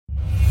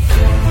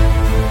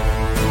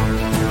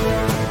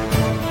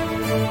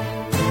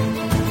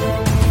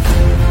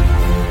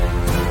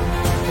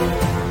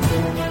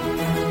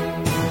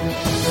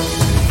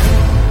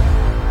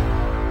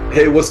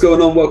Hey, what's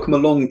going on? Welcome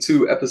along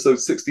to episode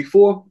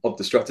 64 of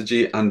the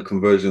Strategy and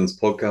Conversions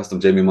podcast.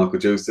 I'm Jamie Michael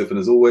Joseph, and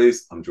as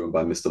always, I'm joined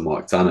by Mr.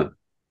 Mark Tanner.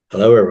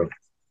 Hello, everyone.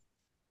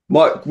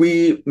 Mark,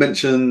 we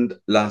mentioned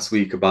last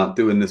week about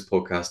doing this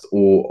podcast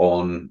all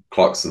on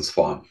Clarkson's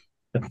farm.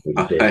 We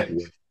did.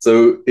 Yeah.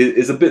 So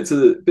it's a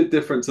bit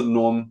different to the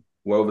norm,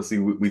 where obviously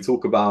we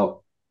talk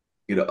about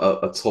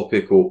a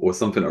topic or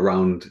something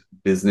around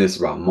business,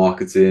 around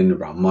marketing,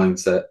 around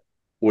mindset,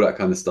 all that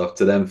kind of stuff,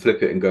 to then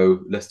flip it and go,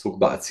 let's talk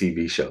about a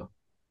TV show.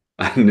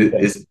 And it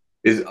Okay.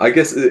 is I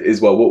guess it is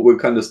well what we'll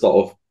kind of start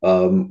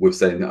off with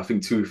saying. I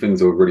think two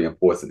things are really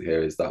important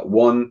here is that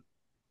one,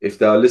 if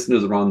there are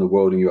listeners around the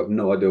world and you have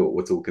no idea what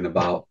we're talking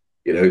about,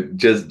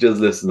 just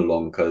listen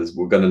along, because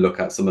we're going to look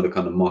at some of the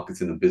kind of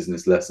marketing and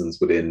business lessons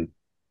within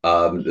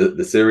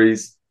the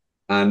series.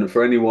 And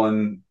for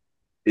anyone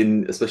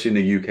in especially in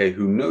the UK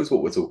who knows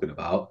what we're talking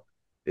about,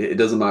 it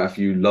doesn't matter if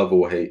you love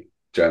or hate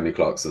Jeremy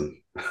Clarkson.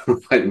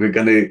 Right? We're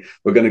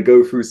gonna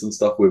go through some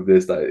stuff with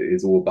this that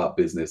is all about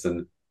business,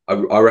 and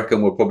I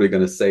reckon we're probably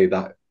going to say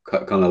that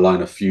kind of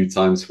line a few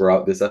times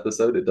throughout this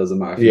episode. It doesn't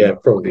matter if you Yeah,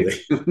 love probably.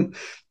 it,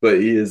 but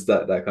he is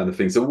that kind of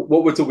thing. So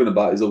what we're talking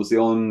about is obviously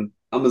on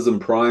Amazon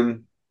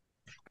Prime.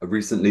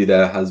 Recently,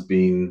 there has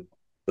been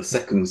the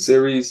second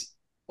series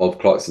of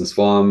Clarkson's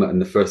Farm,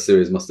 and the first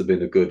series must have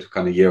been a good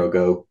kind of year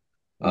ago,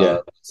 Yeah.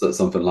 so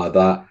something like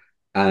that.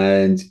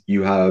 And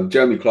you have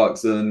Jeremy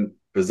Clarkson,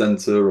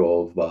 presenter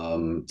of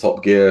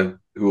Top Gear,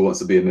 Who Wants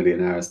to Be a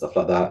Millionaire and stuff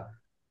like that.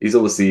 He's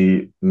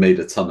obviously made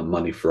a ton of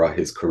money throughout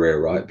his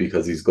career, right?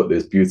 Because he's got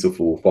this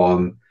beautiful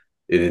farm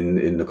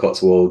in the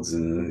Cotswolds,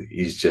 and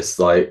he's just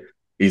like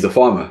he's a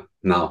farmer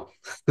now.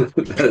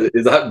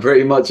 Is that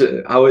pretty much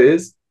how it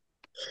is?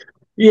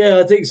 Yeah,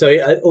 I think so.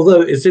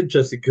 Although it's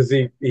interesting because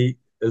a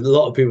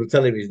lot of people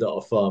tell him he's not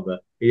a farmer.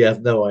 He has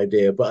no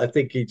idea, but I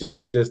think he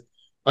just,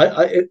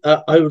 I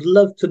would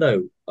love to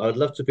know. I would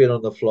love to be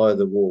on the fly of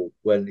the wall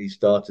when he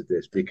started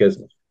this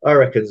because I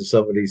reckon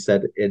somebody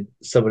in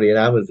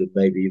Amazon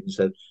maybe even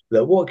said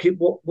that what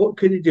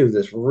can you do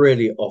that's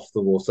really off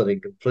the wall, something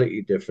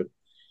completely different.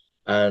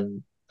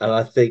 And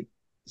I think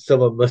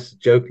someone must have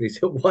jokingly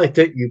said, "Why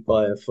don't you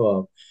buy a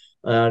farm?"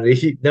 And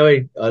he,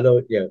 knowing I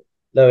know,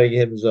 knowing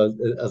him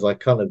as I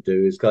kind of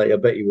do, is kind of,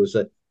 I bet he was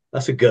say,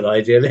 "That's a good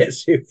idea.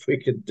 Let's see if we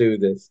can do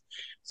this."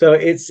 So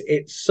it's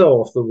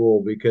so off the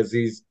wall because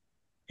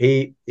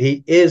he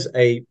is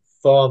a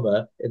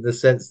farmer in the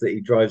sense that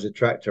he drives a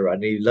tractor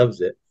and he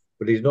loves it,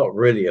 but he's not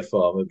really a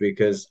farmer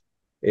because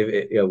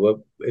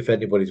if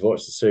anybody's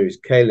watched the series,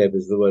 Caleb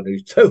is the one who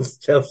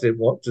tells him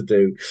what to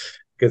do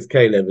because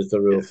Caleb is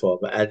the real Yeah.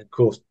 farmer, and of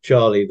course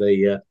Charlie,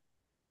 the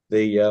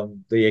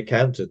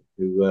accountant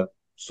who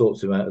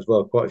sorts him out as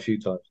well quite a few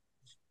times.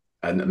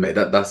 And mate,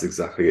 that's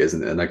exactly it,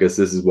 isn't it? And I guess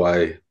this is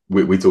why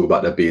we talk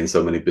about there being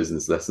so many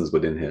business lessons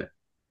within here,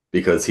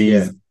 because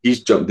Yeah,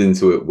 he's jumped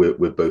into it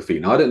with both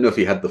feet. Now I don't know if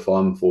he had the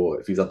farm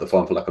for if he's had the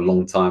farm for like a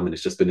long time and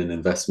it's just been an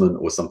investment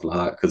or something like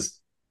that. Because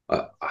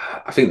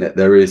I think that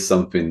there is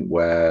something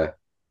where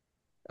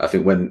I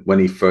think when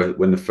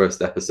the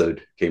first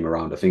episode came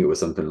around, I think it was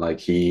something like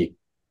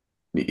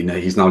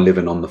he's now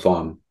living on the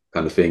farm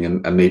kind of thing,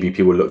 and maybe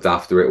people looked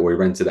after it or he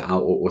rented it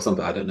out or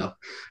something. I don't know.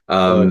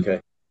 oh, Um, okay.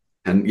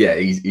 and yeah,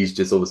 he's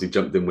just obviously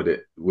jumped in with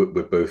it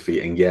with both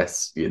feet. And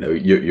yes,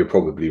 you're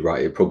probably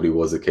right. It probably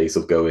was a case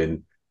of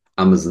going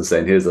Amazon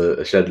saying, "Here's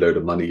a shed load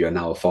of money. You're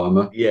now a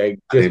farmer," Yeah, and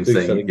just him do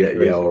saying, something "Yeah, yeah,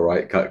 crazy. all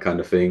right," kind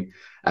of thing.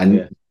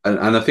 Yeah,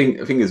 And I think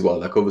as well,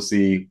 like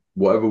obviously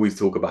whatever we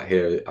talk about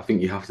here, I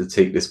think you have to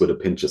take this with a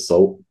pinch of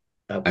salt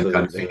and kind of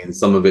absolutely. thing. And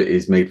some of it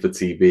is made for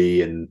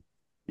TV, and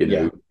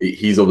Yeah,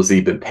 he's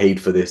obviously been paid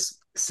for this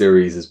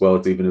series as well.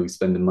 Even though he's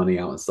spending money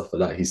out and stuff like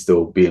that, he's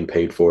still being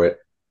paid for it,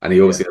 and he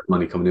yeah, obviously has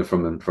money coming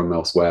in from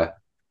elsewhere,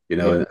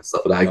 yeah. and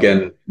stuff like that. Oh,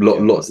 Again, yeah,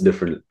 lots of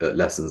different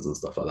lessons and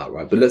stuff like that,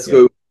 right? But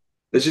yeah.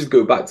 let's just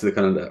go back to the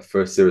kind of that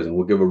first series, and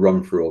we'll give a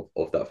run through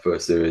of that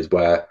first series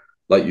where,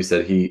 like you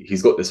said,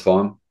 he's got this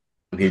farm,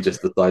 and he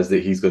just decides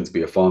that he's going to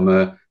be a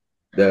farmer.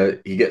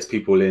 There, he gets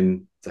people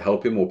in to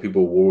help him, or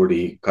people were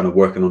already kind of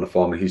working on a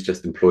farm, and he's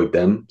just employed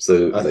them.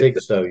 So, I like think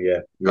so. Yeah,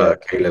 yeah,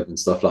 Caleb and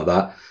stuff like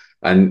that.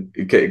 And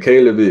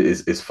Caleb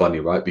is funny,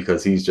 right?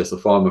 Because he's just a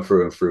farmer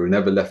through and through,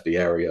 never left the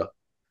area,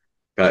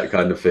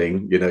 kind of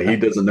thing. He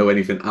doesn't know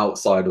anything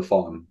outside of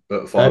farm.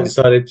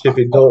 outside of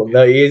Chipping Norton.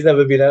 No, he's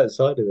never been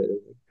outside of it.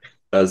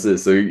 That's it.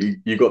 So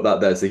you got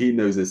that there. So he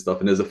knows his stuff,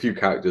 and there's a few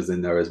characters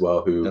in there as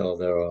well who, Oh,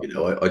 there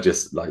are. are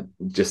just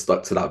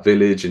stuck to that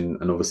village,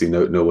 and obviously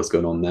know what's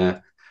going on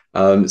there.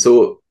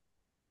 So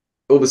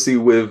obviously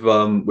with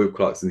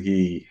Clarkson,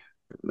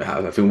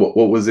 I think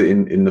what was it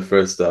in the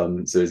first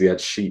series? He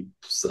had sheep.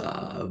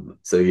 So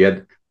he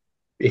had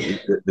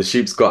the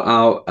sheep's got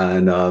out,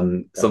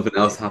 and something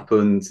else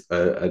happened,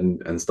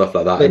 and stuff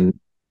like that. They, And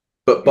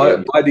but by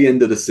yeah, by the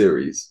end of the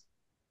series,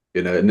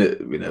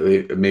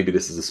 maybe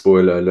this is a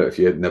spoiler alert if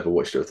you had never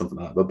watched it or something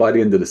like that. But by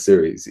the end of the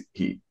series,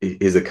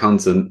 his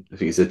accountant, I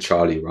think he said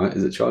Charlie, right?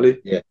 Is it Charlie?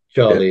 yeah. Yeah.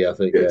 Charlie, I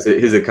think. Yeah. Yeah, So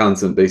his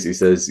accountant basically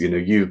says,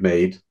 you've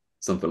made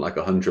something like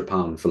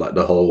 £100 for like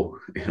the whole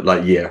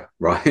like year,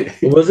 right?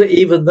 Was it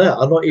even that?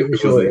 I'm not even It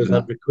sure wasn't it was even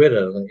that. 100 quid.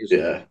 I think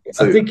Yeah. I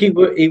So think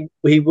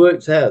he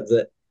worked out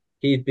that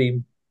he'd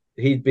been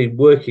he'd been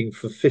working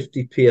for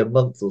 50p a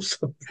month or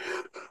something.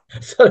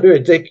 So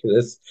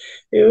ridiculous.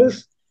 It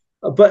was,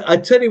 but I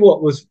tell you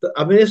what was,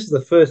 I mean, this is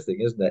the first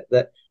thing, isn't it?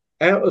 That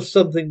out of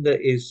something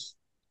that is,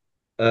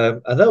 I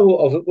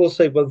know we'll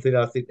say one thing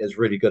I think is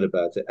really good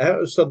about it.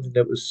 Out of something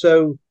that was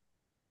so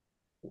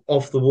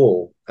off the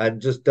wall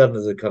and just done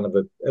as a kind of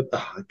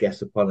I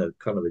guess upon a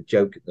kind of a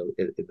joke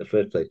in the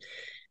first place,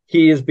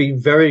 he has been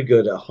very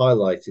good at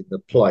highlighting the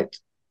plight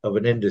of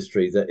an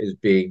industry that is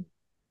being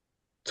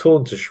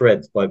torn to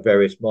shreds by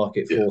various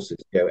market yeah, forces,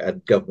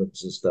 and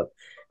governments and stuff.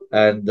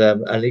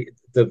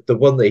 The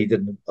one that he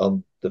did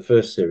on the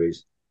first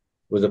series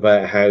was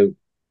about how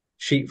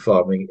sheep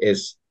farming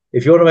is.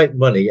 If you want to make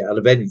money out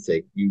of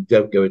anything, you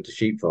don't go into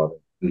sheep farming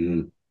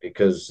mm,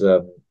 because I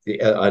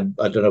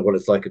don't know what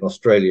it's like in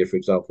Australia, for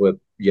example,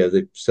 where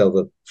they sell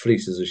the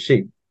fleeces of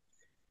sheep.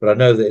 But I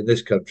know that in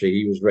this country,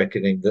 he was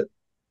reckoning that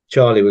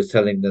Charlie was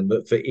telling them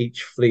that for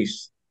each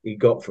fleece he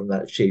got from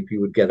that sheep, he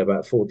would get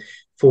about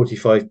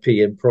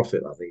 45p in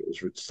profit. I think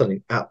it was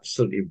something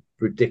absolutely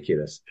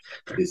ridiculous.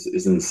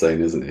 it's insane,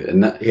 isn't it?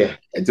 And that, Yeah,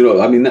 do you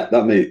know, I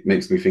mean,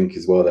 makes me think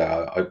as well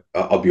that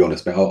I'll be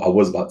honest, man, I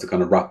was about to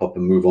kind of wrap up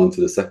and move on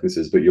to the second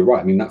series, but you're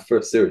right. I mean, that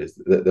first series,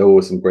 there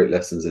were some great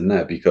lessons in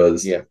there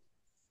because yeah,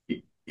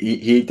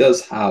 he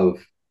does have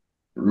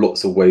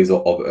lots of ways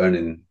of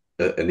earning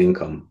an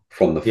income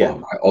from the yeah,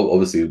 farm. Right?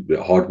 Obviously,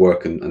 hard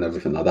work and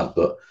everything like that,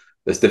 but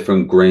there's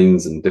different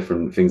grains and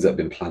different things that have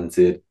been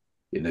planted,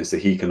 so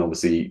he can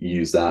obviously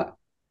use that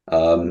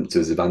to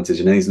his advantage.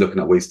 And then he's looking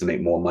at ways to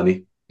make more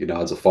money,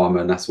 as a farmer,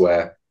 and that's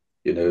where,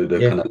 the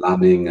yeah, kind of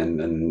lambing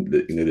and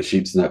the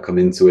sheep's and that come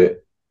into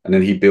it. And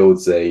then he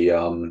builds a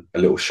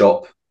little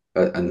shop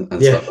and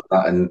yeah. stuff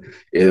like that.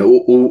 And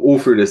all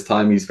through this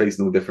time, he's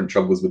facing all different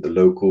troubles with the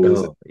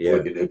locals. Oh, yeah.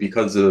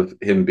 Because of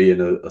him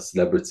being a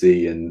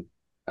celebrity and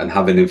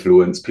having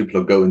influence,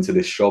 people are going to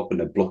this shop and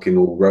they're blocking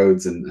all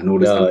roads and all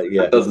this kind No, of thing.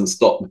 That yeah, doesn't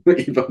stop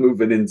even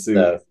moving into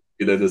no,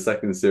 the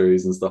second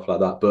series and stuff like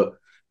that. But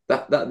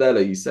that there,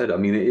 like you said, I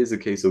mean, it is a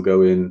case of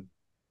going,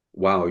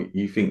 wow,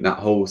 you think that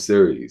whole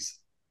series,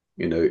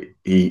 he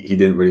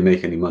didn't really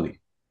make any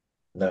money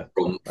no.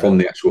 from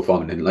the actual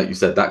farming. And like you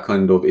said, that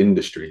kind of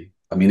industry,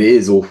 I mean, it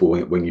is awful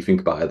when you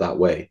think about it that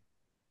way.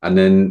 And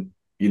then,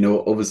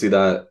 obviously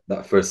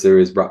that first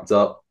series wrapped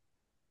up.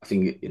 I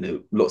think,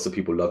 lots of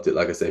people loved it.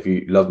 Like I said, if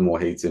you love him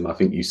or hate him, I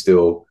think you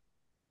still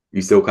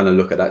kind of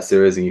look at that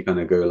series and you kind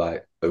of go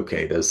like,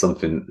 okay, there's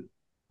something.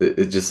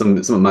 It's just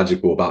something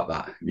magical about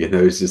that.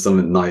 It's just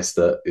something nice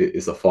that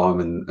it's a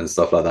farm and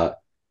stuff like that.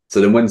 So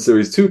then when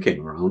series two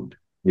came around,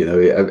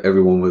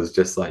 everyone was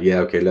just like, yeah,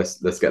 okay, let's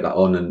get that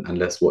on and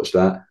let's watch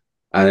that.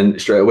 And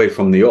straight away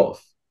from the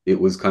off, it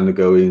was kind of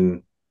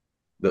going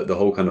the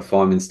whole kind of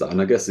farming stuff.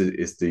 And I guess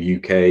it's the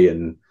UK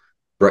and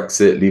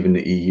Brexit, leaving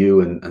the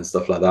EU and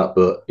stuff like that.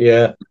 But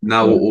Yeah,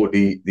 now yeah, all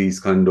these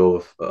kind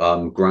of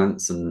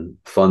grants and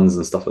funds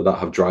and stuff like that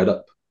have dried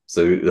up.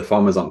 So the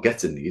farmers aren't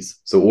getting these.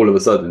 So all of a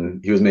sudden,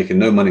 he was making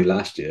no money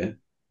last year.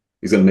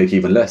 He's going to make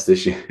even less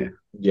this year.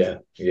 yeah,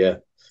 yeah.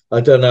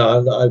 I don't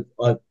know.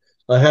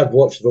 I have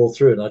watched it all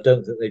through, and I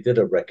don't think they did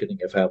a reckoning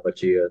of how much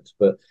he earns.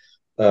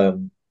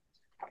 Um,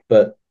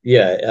 but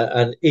yeah,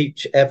 and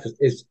each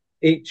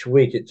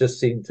week it just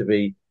seemed to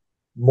be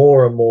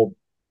more and more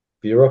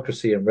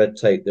bureaucracy and red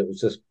tape that was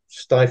just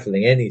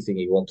stifling anything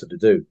he wanted to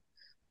do.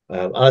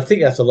 And I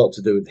think that's a lot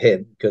to do with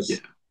him Yeah.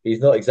 because he's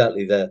not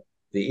exactly the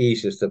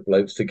easiest of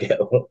blokes to get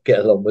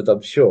along with,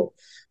 I'm sure.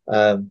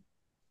 Um,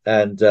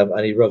 and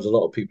he rubs a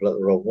lot of people up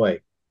the wrong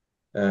way.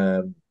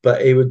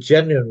 But he would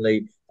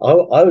genuinely,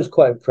 I was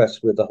quite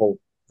impressed with the whole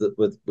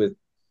with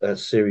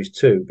series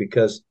two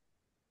because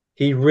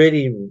he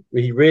really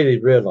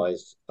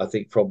realized, I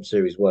think, from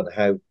series one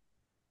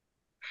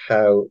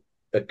how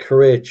a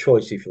career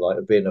choice, if you like,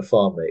 of being a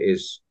farmer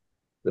is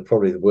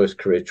probably the worst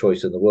career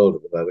choice in the world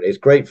at the moment. It's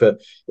great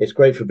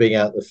for being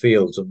out in the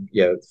fields and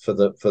for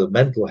the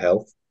mental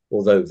health,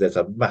 although there's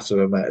a massive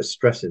amount of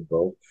stress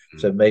involved.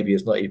 So maybe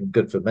it's not even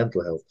good for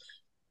mental health.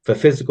 For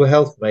physical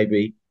health,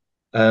 maybe.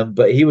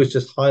 But he was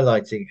just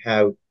highlighting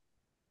how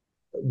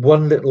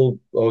one little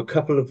or a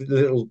couple of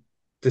little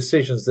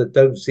decisions that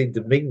don't seem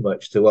to mean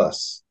much to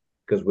us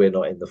because we're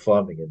not in the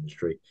farming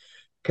industry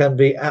can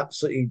be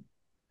absolutely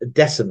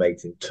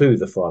decimating to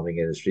the farming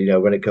industry.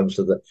 When it comes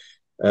to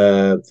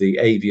the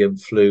avian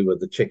flu and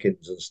the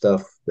chickens and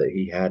stuff that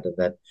he had, and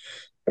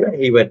then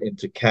he went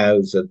into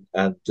cows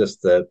and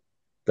just the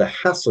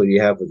hassle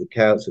you have with the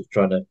cows of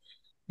trying to,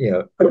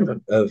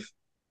 of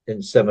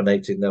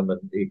inseminating them, and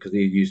because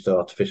he used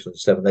artificial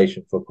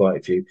insemination for quite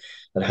a few,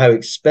 and how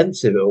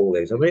expensive it all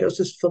is. I mean, it was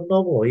just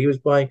phenomenal. He was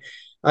buying,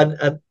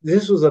 and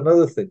this was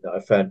another thing that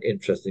I found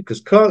interesting because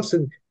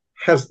Clarkson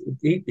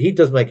he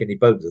does make any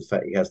bones of the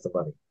fact he has the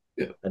money,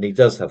 Yeah. and he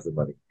does have the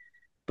money,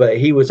 but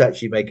he was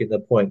actually making the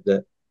point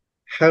that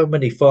how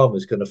many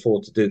farmers can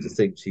afford to do the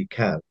things he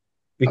can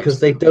because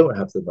they Absolutely. don't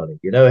have the money.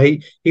 You know,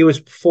 he was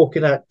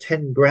forking out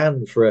 10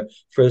 grand for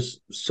a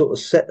sort of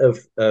set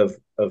of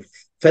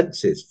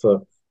fences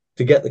for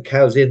to get the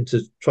cows in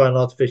to try and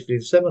artificially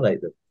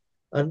inseminate them.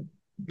 And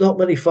not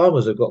many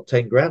farmers have got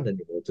 10 grand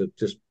anymore to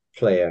just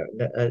play out.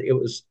 And it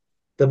was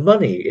the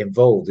money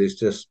involved is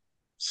just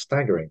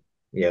staggering,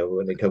 you know,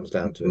 when it comes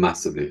down to it.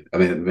 Massively. I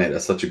mean, mate,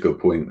 that's such a good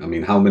point. I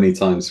mean, how many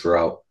times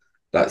throughout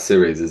that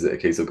series is it a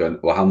case of going,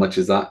 well, how much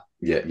is that?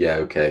 Yeah, yeah,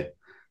 okay.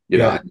 You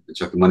know, I Yeah, need to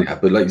chuck the money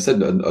out. But like you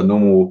said, a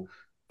normal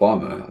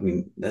farmer, I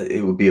mean,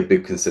 it would be a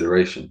big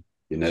consideration.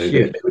 You know,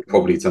 they huge. would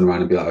probably turn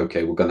around and be like,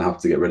 okay, we're going to have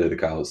to get rid of the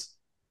cows,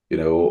 you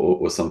know,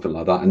 or something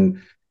like that.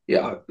 And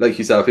yeah, like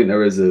you said, I think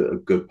there is a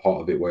good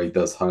part of it where he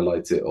does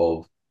highlight it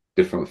of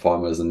different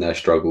farmers and their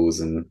struggles.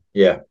 And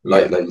Yeah,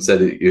 yeah, like you said,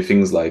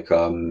 things like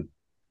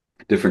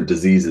different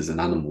diseases in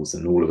animals,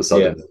 and all of a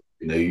yeah. sudden,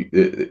 you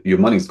know, your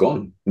money's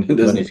gone.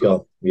 There's no, Money's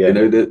gone. you Yeah,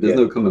 know, there's yeah,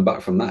 no coming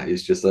back from that.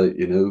 It's just like,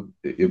 you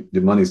know,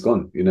 your money's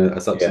gone. You know,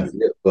 that's yeah. absolutely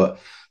it. But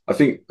I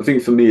think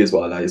for me as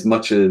well, like as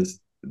much as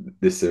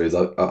this series,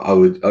 I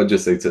would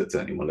just say to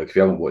anyone, like if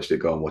you haven't watched it,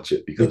 go and watch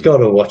it You've because got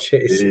to watch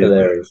it. it It's is.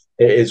 hilarious.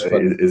 It is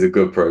funny. It is a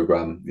good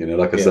program, you know.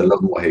 Like I Yeah, said,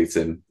 love him or hate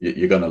him,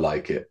 you're gonna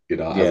like it, you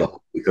know, as a yeah,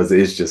 whole, because it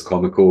is just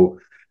comical.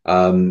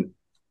 Um,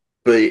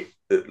 but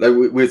like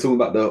we're talking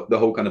about the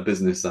whole kind of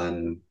business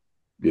and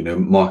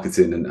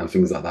marketing and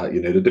things like that,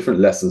 the different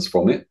lessons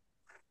from it.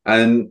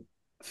 And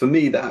for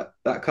me, that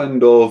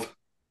kind of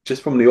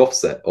just from the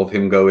offset of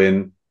him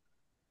going,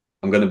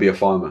 I'm going to be a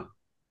farmer.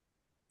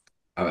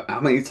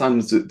 How many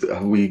times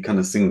have we kind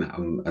of seen that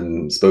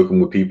and spoken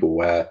with people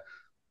where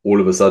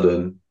all of a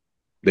sudden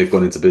they've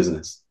gone into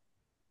business?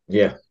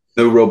 yeah,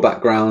 No real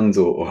background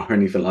or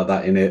anything like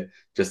that in it.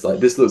 Just like,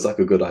 this looks like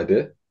a good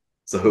idea,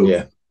 so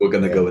yeah, we're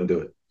going to yeah. go and do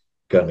it.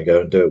 Going to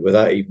go and do it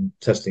without even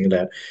testing it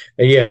out.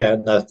 And yeah,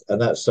 and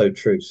that's so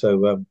true.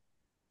 So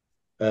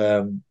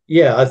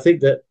yeah, I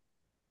think that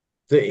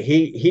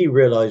he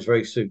realized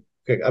very soon.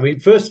 I mean,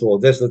 first of all,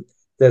 there's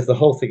the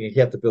whole thing. He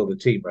had to build a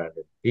team around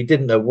him. He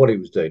didn't know what he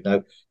was doing.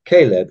 Now,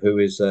 Caleb, who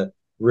is a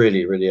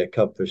really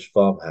accomplished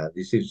farmhand,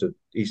 he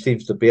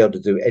seems to be able to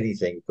do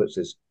anything he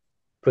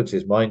puts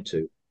his mind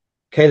to.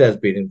 Caleb's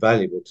been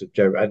invaluable to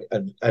Joe,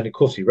 and of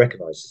course he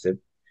recognizes him.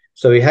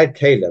 So he had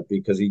Caleb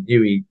because he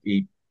knew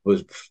he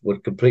was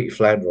would completely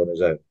flounder on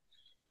his own.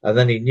 And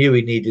then he knew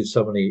he needed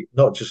somebody,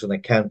 not just an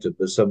accountant,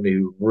 but somebody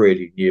who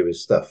really knew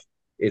his stuff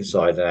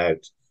inside and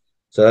out.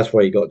 So that's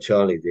why he got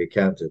Charlie, the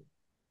accountant.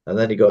 And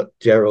then he got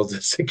Gerald,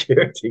 the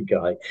security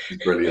guy,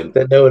 Brilliant.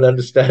 that no one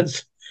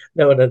understands.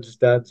 No one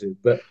understands him.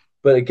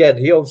 But again,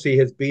 he obviously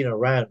has been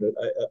around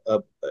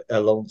a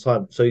long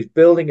time. So he's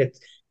building it.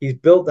 He's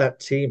built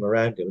that team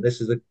around him. And this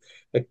is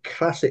a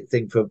classic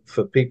thing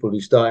for people who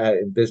start out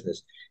in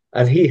business.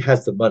 And he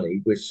has the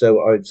money, which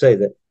so I would say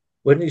that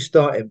when you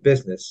start in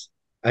business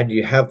and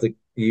you have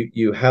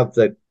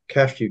the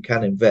cash you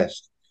can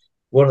invest,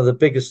 one of the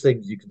biggest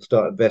things you can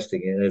start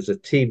investing in is a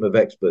team of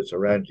experts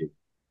around you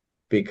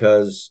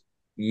because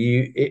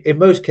you in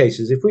most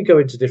cases if we go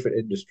into different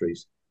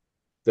industries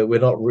that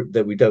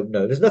we don't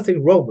know. There's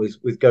nothing wrong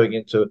with going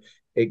into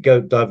it,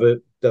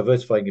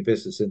 diversifying your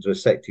business into a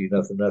sector you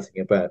know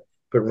nothing about,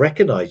 but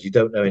recognize you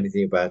don't know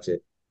anything about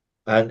it,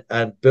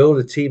 and build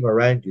a team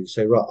around you.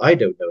 Say, right, I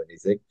don't know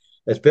anything.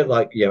 It's a bit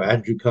like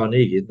Andrew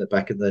Carnegie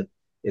back in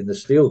the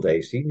steel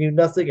days. He knew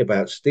nothing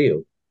about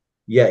steel,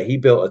 yet he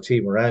built a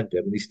team around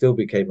him, and he still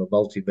became a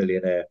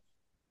multi-millionaire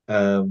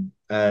in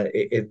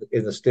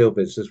the steel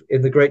business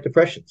in the Great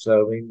Depression.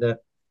 So I mean,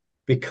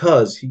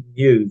 because he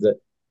knew that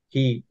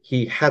he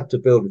had to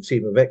build a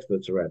team of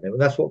experts around him,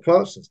 and that's what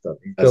Clarkson's done.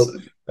 He's That's built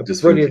a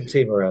just brilliant thinking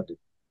team around him.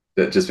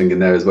 that just thinking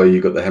there as well.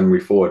 You got the Henry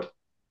Ford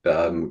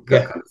kind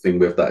Yeah, of thing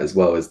with that as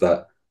well. Is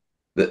that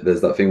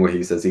there's that thing where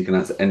he says he can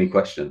answer any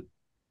question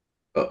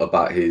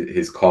about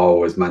his car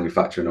or his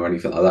manufacturing or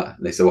anything like that.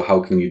 And they say, well,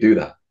 how can you do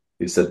that?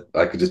 He said,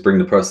 I could just bring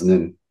the person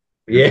in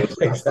who yeah, does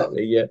that stuff.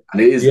 exactly. Yeah,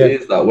 And it yeah,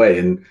 is that way.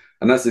 And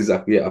that's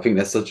exactly it. I think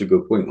that's such a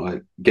good point,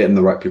 like getting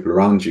the right people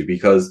around you,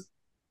 because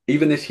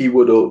even if he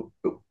would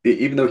have,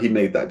 even though he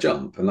made that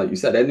jump, and like you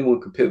said,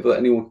 anyone could pivot,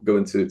 anyone could go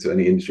into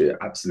any industry.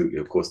 Absolutely,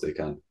 of course they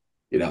can.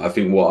 I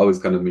think what I was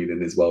kind of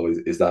meaning as well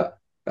is that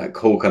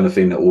whole kind of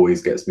thing that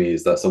always gets me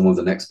is that someone's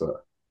an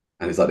expert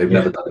and it's like they've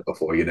never yeah, done it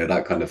before,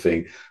 that kind of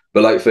thing.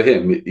 But like for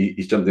him,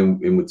 he's jumped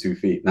in with 2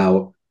 feet.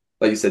 Now,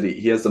 like you said,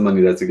 he has the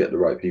money there to get the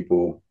right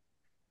people.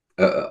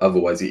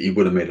 Otherwise, he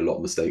would have made a lot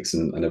of mistakes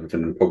and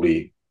everything, and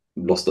probably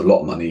lost a lot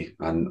of money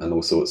and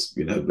all sorts.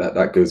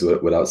 That goes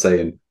without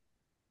saying.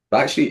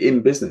 But actually,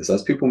 in business,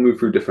 as people move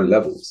through different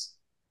levels,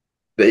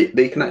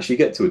 they can actually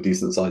get to a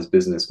decent sized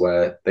business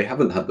where they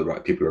haven't had the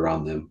right people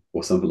around them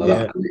or something like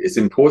that. yeah, And it's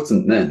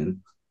important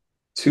then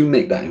to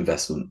make that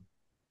investment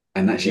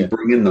and actually yeah,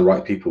 bring in the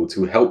right people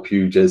to help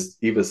you just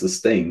either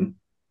sustain,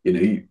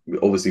 you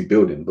obviously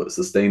building, but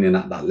sustaining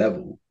at that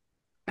level,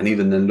 and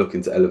even then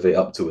looking to elevate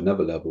up to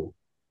another level.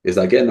 Is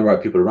that getting the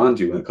right people around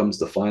you when it comes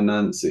to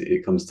finance,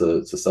 it comes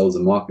to sales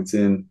and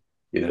marketing,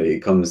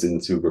 it comes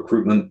into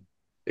recruitment.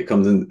 it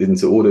comes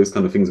into all those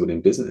kind of things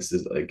within business.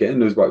 Is like getting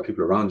those right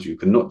people around you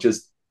can not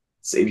just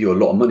save you a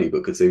lot of money,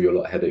 but could save you a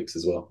lot of headaches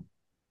as well.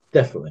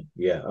 Definitely,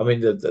 yeah. I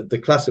mean,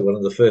 the classic one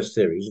of the first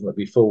series, wasn't it?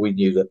 Before we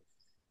knew that,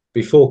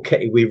 before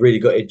we really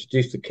got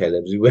introduced to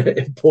Caleb's, he went out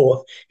and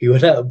bought a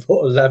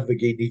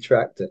Lamborghini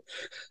tractor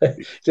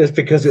just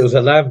because it was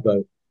a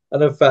Lambo.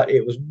 And in fact,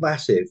 it was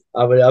massive.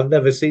 I mean, I've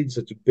never seen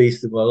such a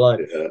beast in my life.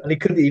 Yeah, And he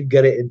couldn't even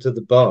get it into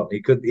the barn.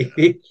 He couldn't.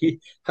 He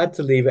had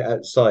to leave it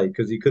outside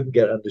because he couldn't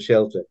get under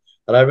shelter.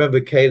 And I remember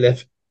Caleb,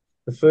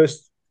 the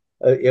first,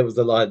 it was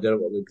the line. I don't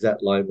know what the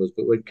exact line was,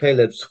 but when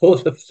Caleb saw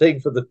the thing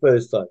for the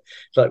first time,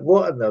 it's like,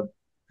 what in the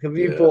have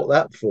you yeah. bought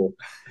that for?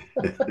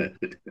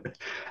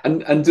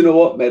 And do you know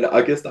what, man?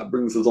 I guess that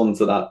brings us on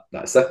to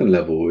that second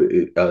level.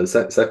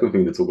 Second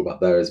thing to talk about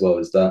there as well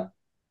is that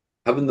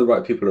having the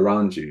right people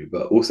around you,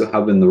 but also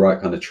having the right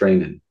kind of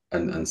training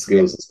and Yeah,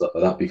 skills and stuff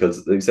like that.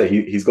 Because they say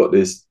he's got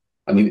this.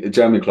 I mean,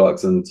 Jeremy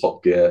Clarkson,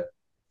 Top Gear.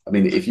 I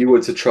mean, if you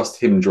were to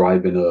trust him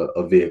driving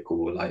a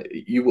vehicle, like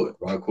you would,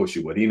 right? Of course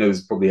you would. He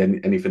knows probably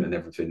anything and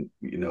everything,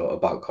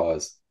 about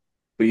cars.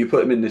 But you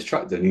put him in this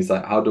tractor, and he's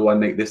like, "How do I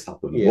make this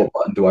happen? yeah, What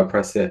button do I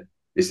press here?"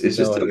 It's just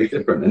no totally idea.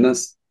 different, and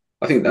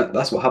I think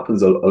that's what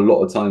happens a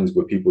lot of times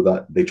with people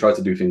that they try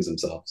to do things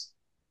themselves.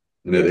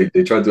 Yeah,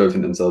 They try to do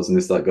everything themselves, and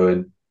it's like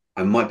going,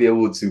 I might be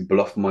able to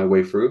bluff my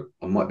way through.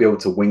 I might be able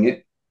to wing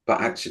it,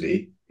 but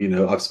actually,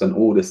 I've spent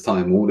all this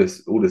time, all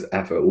this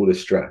effort, all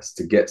this stress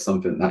to get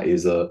something that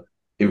is a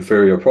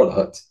inferior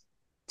product.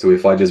 To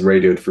if I just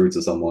radioed through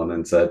to someone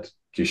and said,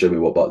 "Can you show me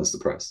what buttons to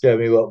press?" show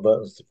me what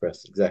buttons to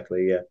press.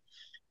 Exactly. Yeah,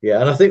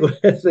 yeah. And I think when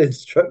the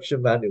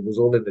instruction manual was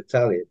all in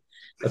Italian,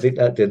 I think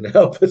that didn't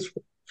help us.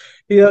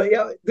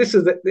 Yeah. This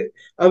is.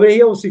 I mean,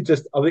 he obviously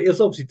just. I mean,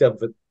 it's obviously done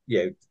for.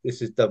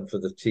 This is done for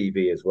the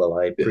TV as well.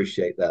 I Yeah,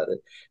 appreciate that,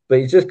 but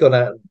he's just gone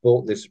out and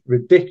bought this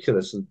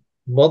ridiculous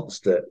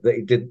monster that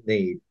he didn't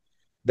need,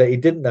 that he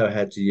didn't know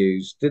how to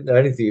use, didn't know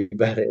anything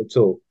about it at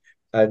all,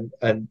 and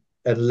and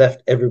and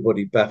left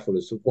everybody baffled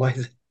as to why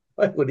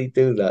would he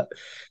do that?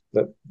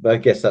 But I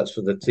guess that's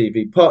for the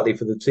TV, partly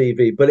for the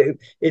TV. But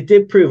it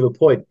did prove a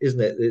point,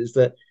 isn't it? Is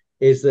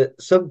that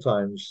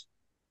sometimes,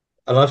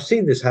 and I've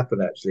seen this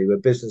happen actually, where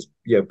business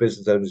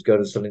owners go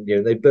to something new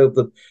and they build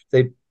them,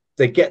 they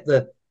get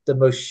the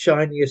most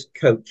shiniest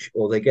coach,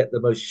 or they get the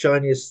most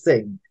shiniest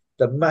thing,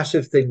 the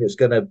massive thing that's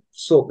going to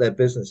sort their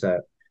business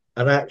out,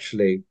 and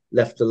actually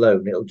left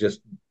alone,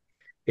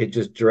 it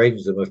just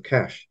drains them of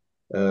cash,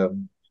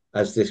 um,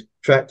 as this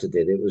tractor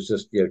did. It was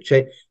just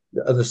change.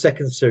 On the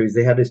second series,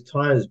 they had his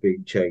tires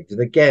being changed,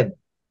 and again,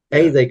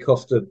 yeah, they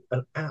cost an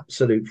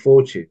absolute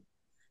fortune.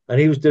 And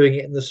he was doing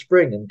it in the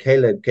spring, and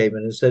Caleb came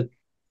in and said,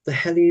 "The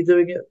hell are you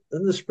doing it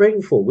in the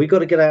spring for? We got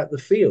to get out in the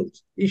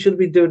fields. You should have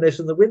been doing this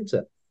in the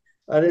winter."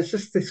 And it's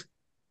just this,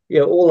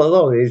 all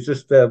along he's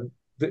just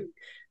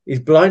he's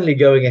blindly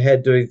going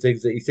ahead doing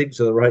things that he thinks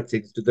are the right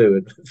things to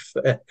do,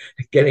 and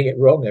getting it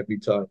wrong every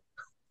time.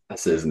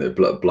 that's it, isn't it?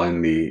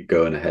 Blindly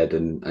going ahead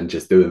and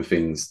just doing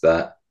things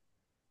that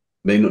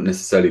may not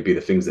necessarily be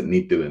the things that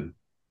need doing,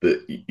 but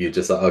you're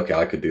just like, okay,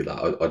 I could do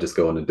that. I'll just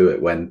go on and do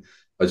it. When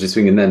I was just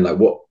thinking then, like,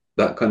 what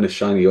that kind of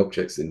shiny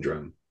object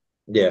syndrome.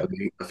 Yeah,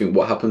 I think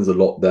what happens a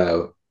lot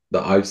there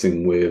that I've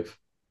seen with,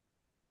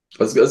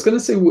 I was going to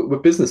say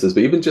with businesses,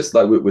 but even just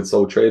like with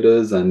sole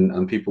traders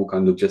and people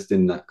kind of just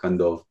in that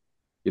kind of,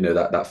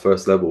 that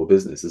first level of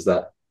business is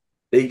that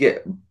they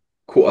get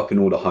caught up in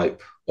all the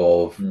hype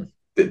of mm.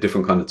 the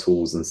different kind of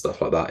tools and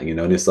stuff like that,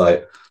 and it's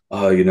like,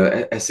 oh,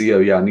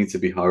 SEO, yeah, I need to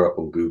be higher up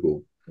on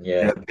Google.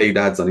 Yeah, Yeah, paid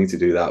ads, I need to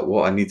do that.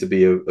 What I need to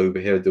be over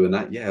here doing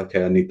that. Yeah,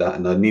 okay, I need that,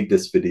 and I need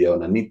this video,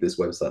 and I need this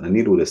website, and I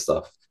need all this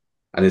stuff.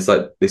 And it's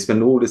like they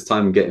spend all this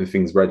time getting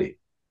things ready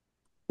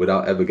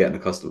without ever getting a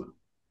customer,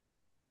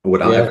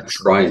 without ever yeah,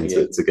 trying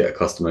yeah, to get a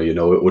customer,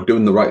 or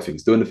doing the right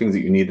things, doing the things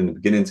that you need in the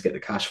beginning to get the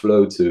cash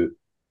flow to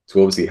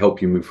obviously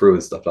help you move through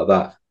and stuff like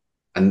that.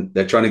 And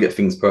they're trying to get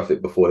things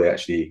perfect before they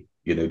actually,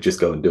 just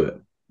go and do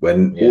it.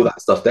 When all yeah,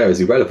 that stuff there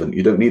is irrelevant.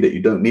 You don't need it.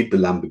 You don't need the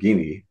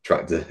Lamborghini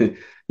tractor.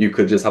 You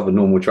could just have a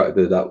normal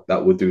tractor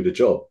that would do the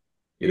job.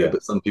 yeah,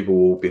 But some people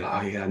will be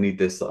like, oh yeah, I need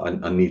this,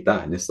 I need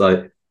that. And it's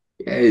like,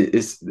 yeah,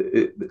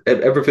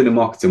 everything in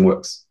marketing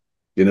works.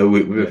 We've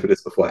been yeah. through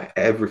this before.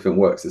 Everything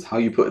works. It's how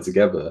you put it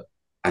together,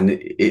 and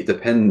it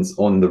depends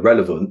on the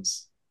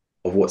relevance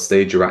of what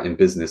stage you're at in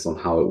business on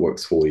how it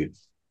works for you.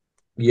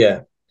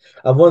 Yeah.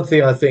 And one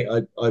thing I think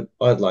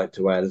I'd like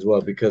to add as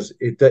well, because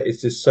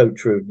it's just so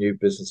true of new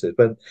businesses.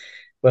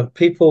 When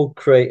people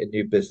create a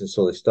new business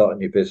or they start a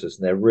new business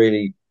and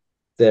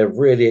they're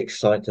really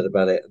excited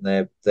about it,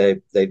 and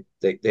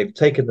they've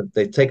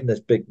taken this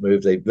big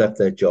move, they've left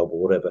their job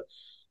or whatever,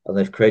 and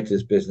they've created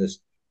this business,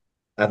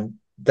 and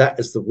that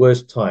is the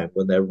worst time,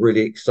 when they're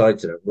really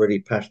excited and really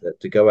passionate,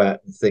 to go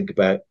out and think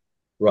about,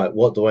 right,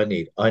 what do I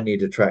need? I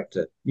need a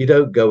tractor. You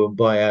don't go and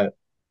buy out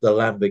the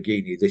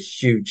Lamborghini,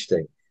 this huge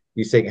thing.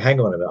 You think, hang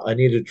on a minute, I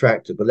need a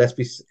tractor, but let's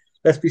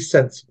be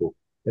sensible.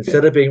 Yeah,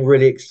 Instead of being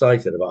really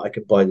excited about, I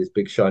can buy this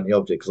big shiny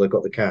object because I've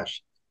got the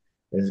cash,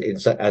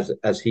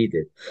 as he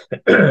did.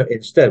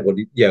 Instead,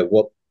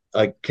 what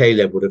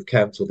Caleb would have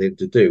counselled him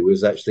to do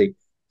was actually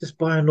just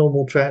buy a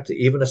normal tractor,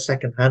 even a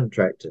second-hand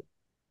tractor.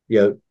 You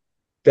know,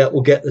 that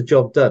will get the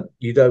job done.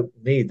 You don't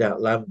need that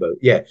Lambo.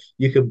 Yeah,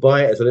 you can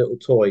buy it as a little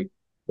toy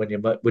when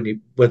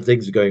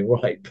things are going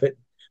right, but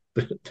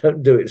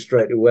don't do it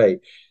straight away.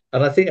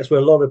 And I think that's where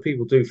a lot of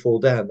people do fall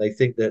down. They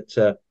think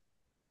that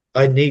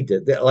I need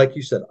it. Like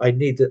you said, I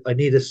need it. I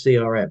need a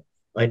CRM.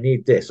 I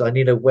need this. I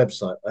need a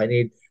website. And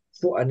you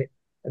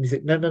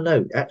think, no, no,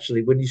 no.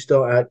 Actually, when you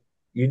start out,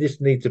 you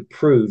just need to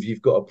prove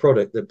you've got a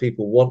product that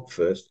people want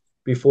first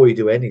before you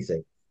do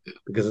anything.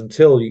 Because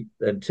until you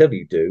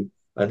do,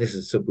 and this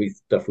is some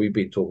stuff we've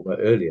been talking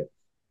about earlier,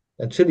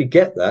 until you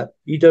get that,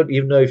 you don't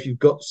even know if you've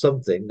got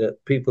something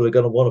that people are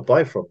going to want to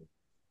buy from you.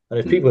 And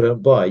if Mm. people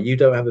don't buy, you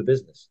don't have a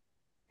business.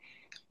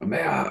 I mean,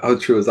 how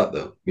true is that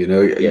though? You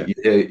know, Yeah,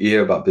 you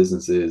hear about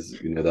businesses,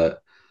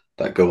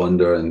 that go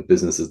under and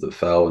businesses that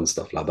fail and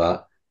stuff like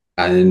that.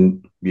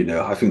 And,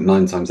 I think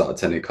 9 times out of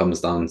 10, it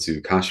comes down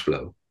to cash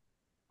flow.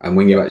 And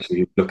when you yeah,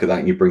 actually look at that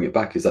and you bring it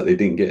back, is that they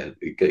didn't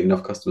get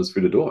enough customers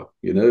through the door.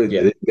 They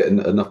yeah, didn't get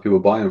enough people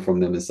buying from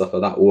them and stuff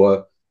like that.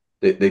 Or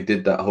they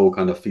did that whole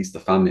kind of feast the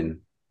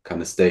famine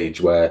kind of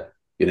stage where,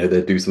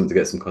 they do something to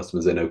get some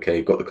customers in.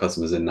 Okay, got the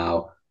customers in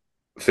now,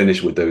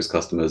 finish with those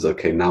customers.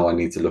 Okay, now I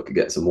need to look at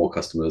get some more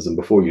customers. And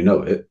before you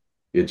know it,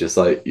 you're just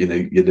like, you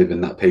live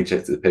in that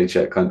paycheck to the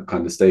paycheck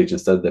kind of stage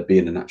instead of there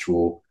being an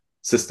actual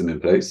system in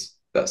place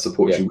that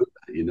supports yeah, you with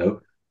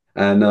that.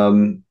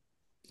 And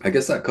I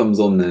guess that comes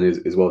on then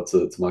as well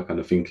to my kind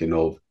of thinking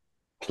of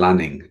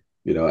planning,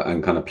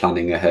 and kind of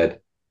planning ahead.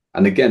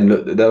 And again,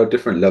 look, there are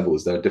different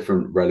levels, there are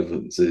different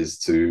relevances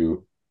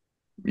to,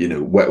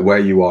 where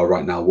you are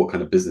right now, what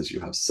kind of business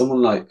you have.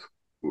 Someone like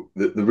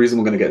the reason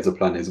we're going to get to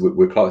plan is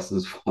with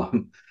Clarkson's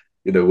farm,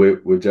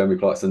 with Jeremy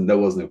Clarkson, there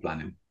was no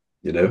planning,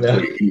 no,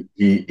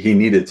 he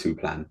needed to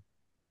plan.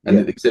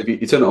 yeah, And so if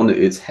you turn it on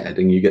its head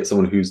and you get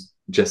someone who's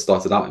just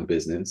started out in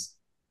business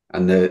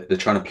and they're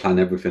trying to plan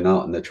everything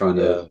out and they're trying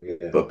to yeah,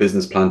 yeah, put a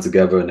business plan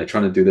together and they're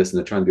trying to do this and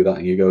they're trying to do that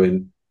and you go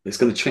in, it's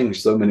going to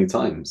change so many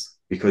times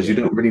because you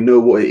yeah, don't really know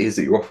what it is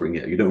that you're offering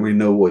yet. You don't really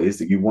know what it is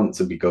that you want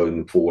to be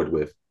going forward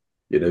with,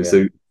 yeah,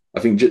 So I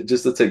think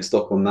just to take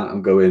stock on that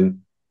and go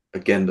in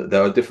again,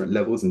 there are different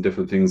levels and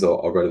different things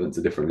are relevant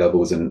to different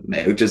levels. And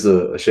mate, just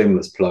a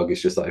shameless plug.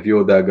 It's just like if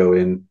you're there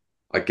going,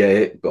 I get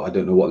it, but I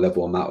don't know what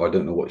level I'm at, or I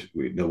don't know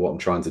what I'm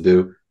trying to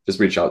do. Just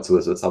reach out to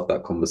us. Let's have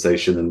that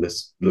conversation and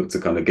let's look to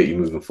kind of get you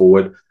moving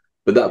forward.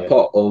 But that yeah.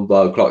 part of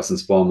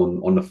Clarkson's farm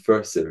on the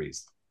first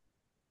series,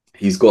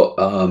 he's got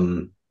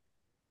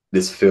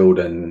this field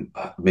and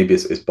maybe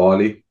it's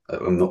barley.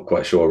 I'm not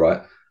quite sure,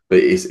 right? But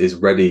it's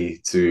ready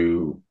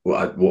to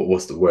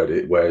what's the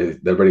word? Where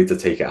they're ready to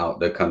take it out.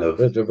 They're kind of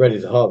They're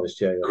ready to harvest.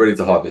 Yeah, ready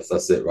to yeah, harvest.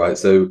 That's it, right?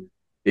 So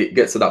it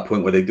gets to that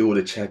point where they do all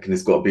the check and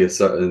it's got to be a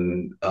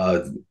certain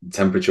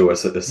temperature or a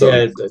certain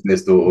yeah,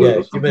 thickness yeah.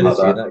 or something like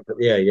Humidity and that. that.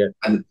 Yeah, yeah.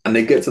 And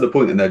they get to the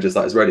point and they're just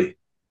like, it's ready.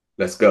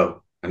 Let's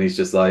go. And he's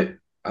just like,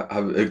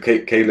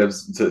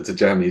 Caleb's to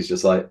Jeremy, he's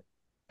just like,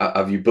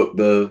 have you booked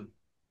the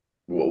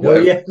No,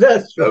 whatever? yeah,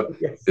 that's right. So,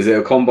 Yes, is it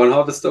a combine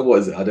harvester? What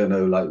is it? I don't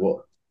know. Like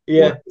what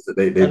yeah. is it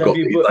they've And got?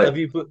 He's like, have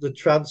you put the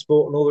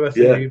transport and all the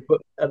rest of it? yeah. Have you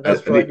put? And And,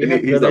 that's and, right. he, You and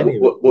haven't he's done like, any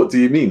of it. what do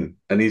you mean?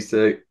 And he's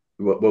like,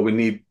 well, we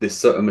need this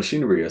certain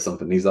machinery or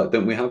something. He's like,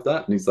 don't we have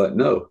that? And he's like,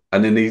 no.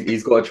 And then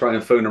he's got to try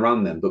and phone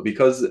around them. But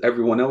because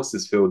everyone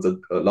else's fields are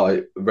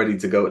like ready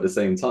to go at the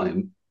same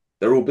time,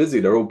 they're all busy.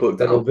 They're all booked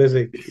They're all out.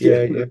 busy.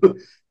 Yeah. Yeah, yeah.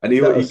 And That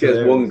he was gets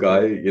one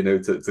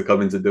hilarious. guy, to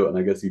come in to do it. And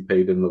I guess he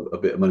paid him a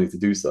bit of money to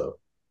do so.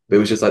 But it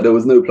was Mm. just like, there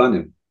was no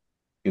planning,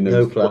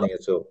 No for planning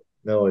at all.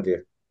 No idea.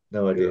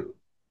 No idea.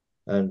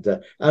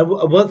 that. And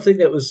one thing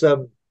that was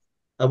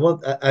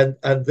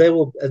and they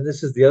will and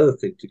this is the other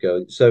thing to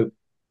go. So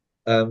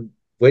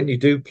when you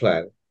do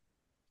plan,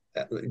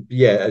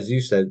 yeah, as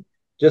you said,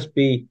 just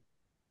be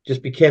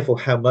just be careful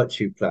how much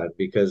you plan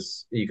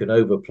because you can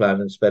over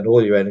plan and spend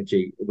all your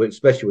energy,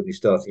 especially when you're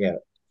starting out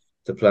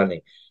to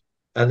planning.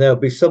 And there'll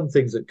be some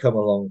things that come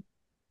along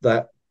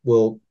that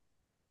will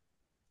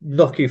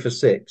knock you for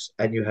six,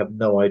 and you have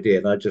no idea.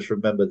 And I just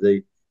remember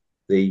the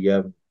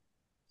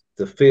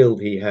the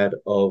field he had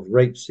of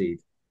rapeseed.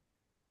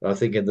 I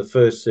think in the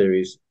first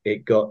series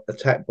it got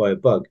attacked by a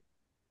bug,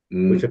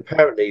 which Mm,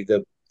 apparently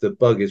the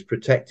bug is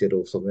protected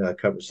or something. I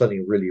can't remember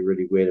something really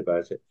really weird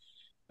about it.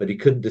 But he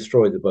couldn't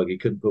destroy the bug. He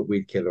couldn't put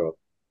weed killer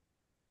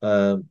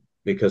on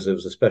because there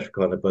was a special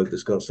kind of bug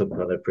that's got some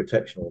kind of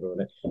protection order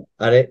on it,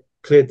 and it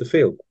cleared the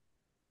field.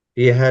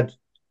 He had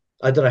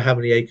I don't know how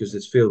many acres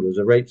this field was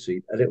a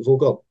rapeseed, and it was all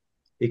gone.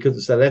 He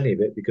couldn't sell any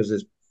of it because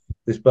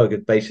this bug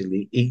had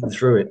basically eaten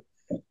through it,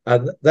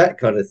 and that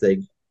kind of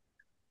thing.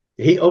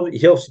 He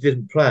obviously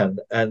didn't plan,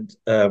 and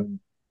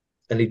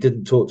he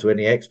didn't talk to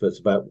any experts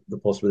about the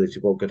possibility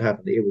of what could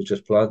happen. It was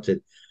just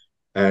planted,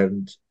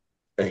 and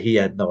he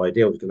had no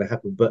idea what was going to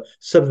happen. But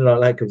something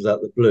like that comes out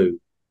of the blue,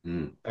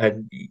 mm,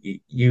 and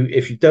you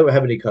if you don't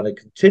have any kind of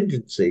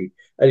contingency,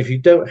 and if you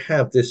don't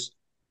have this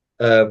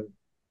um,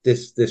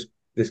 this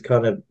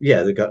kind of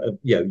yeah,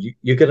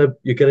 you're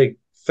gonna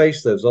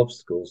face those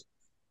obstacles,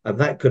 and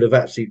that could have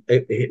actually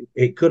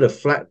it could have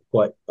flattened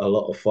quite a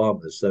lot of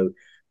farmers. So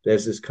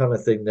there's this kind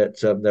of thing that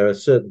there are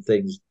certain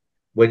things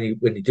when you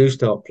do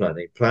start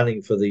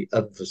planning for the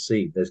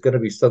unforeseen. There's going to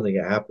be something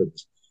that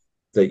happens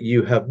that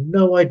you have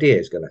no idea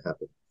is going to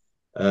happen.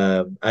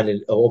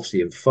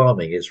 Obviously in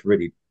farming, it's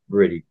really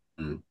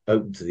Mm.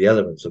 open to the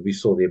elements. And we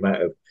saw the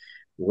amount of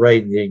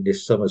rain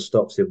this summer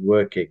stops him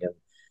working,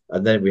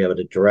 and then we have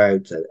a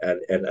drought,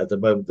 and at the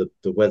moment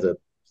the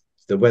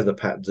weather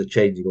patterns are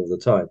changing all the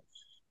time.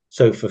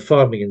 So for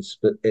farming,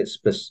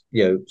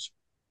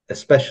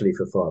 especially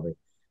for farming,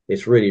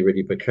 it's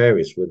really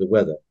precarious with the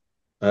weather,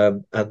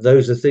 and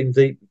those are things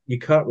that you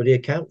can't really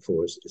account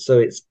for. So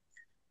it's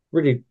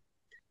really,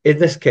 in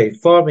this case,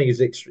 farming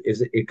is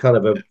a kind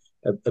of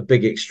a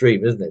big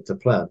extreme, isn't it, to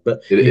plan?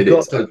 But you've It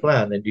got is. to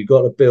plan, and you've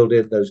got to build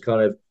in those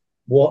kind of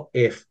what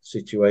if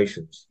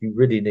situations. You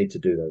really need to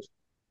do those.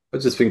 I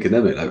was just thinking,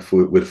 Emmett, like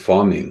with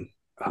farming,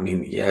 I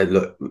mean, yeah,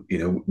 look,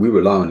 we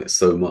rely on it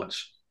so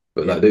much,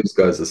 but Yeah, like those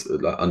guys are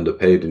like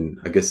underpaid, and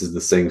I guess it's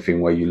the same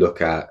thing where you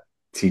look at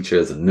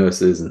teachers and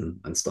nurses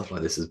and stuff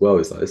like this as well.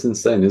 It's like it's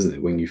insane, isn't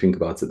it, when you think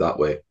about it that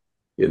way,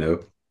 you know?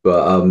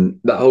 But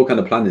that whole kind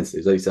of planning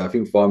stage, like you said, I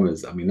think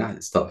farmers, I mean, that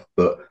is tough.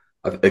 But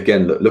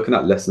again, looking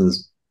at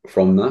lessons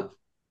from that,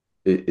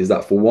 is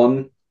that for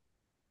one,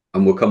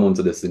 and we'll come on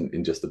to this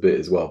in just a bit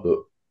as well, but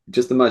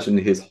just imagine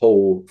his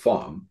whole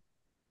farm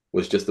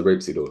was just the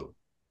rapeseed oil,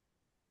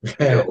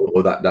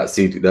 or that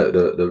seed,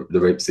 the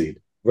rape seed.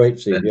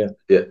 rapeseed. Then Yeah,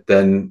 yeah,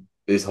 then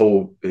his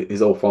whole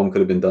farm could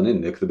have been done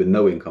in. There could have been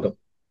no income.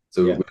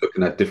 So yeah, we're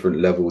looking at different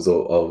levels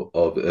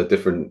of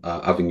different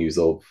avenues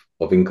of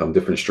income,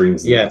 different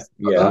streams and yeah, stuff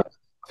like yeah, that.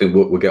 I think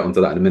we'll get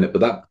onto that in a minute.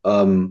 But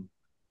that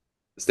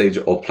stage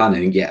of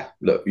planning, yeah,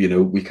 look,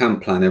 we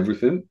can't plan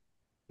everything,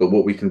 but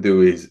what we can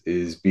do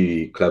is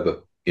be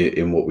clever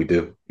in what we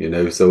do.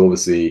 So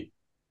obviously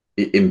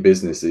in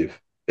business, if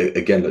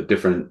again, look,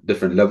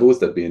 different levels,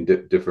 there'd be in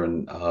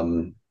different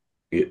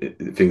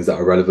things that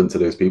are relevant to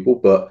those people,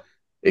 but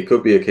it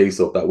could be a case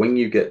of that when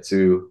you get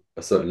to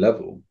a certain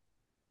level,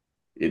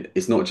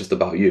 it's not just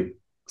about you.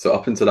 So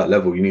up until that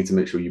level, you need to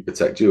make sure you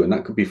protect you, and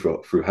that could be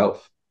through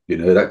health.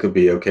 That could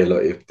be okay.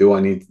 Like, if do I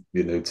need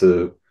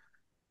to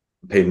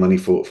pay money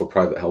for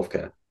private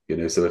healthcare?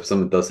 So if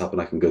something does happen,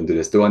 I can go and do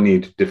this. Do I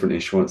need different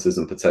insurances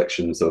and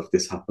protections? So if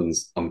this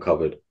happens, I'm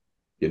covered.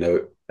 And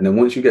then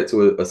once you get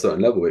to a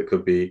certain level, it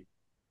could be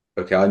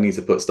okay. I need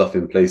to put stuff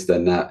in place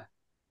then that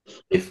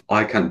if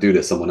I can't do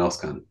this, someone else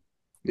can.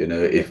 yeah,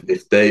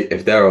 If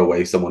they're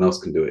away, someone else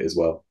can do it as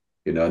well.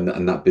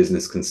 And that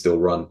business can still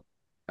run.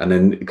 And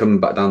then coming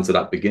back down to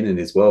that beginning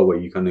as well, where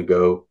you kind of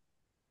go,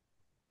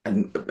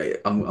 and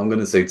I'm going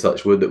to say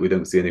touch wood that we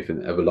don't see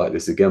anything ever like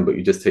this again. But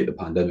you just take the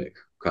pandemic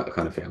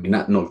kind of thing. I mean,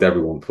 that knocked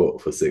everyone for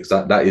six.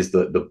 That is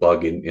the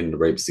bug in the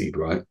rapeseed,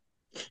 right?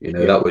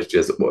 yeah, That was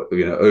just what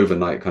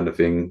overnight kind of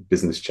thing.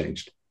 Business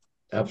changed,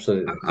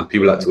 absolutely. and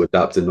people Yeah, had to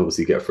adapt and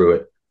obviously get through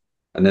it.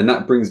 And then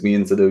that brings me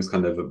into those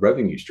kind of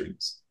revenue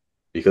streams,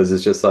 because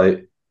it's just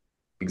like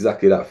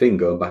exactly that thing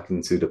going back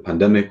into the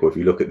pandemic, or if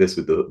you look at this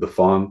with the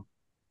farm,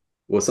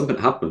 well, something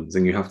happens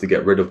and you have to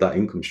get rid of that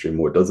income stream,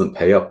 or it doesn't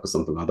pay up or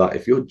something like that.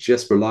 If you're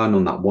just relying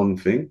on that one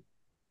thing,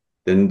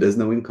 then there's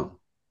no income.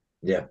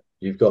 yeah.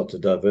 You've got to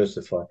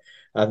diversify,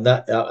 and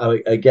that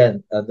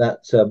again, and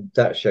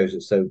that shows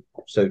it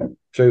so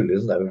truly,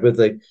 isn't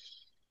it?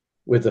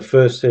 With the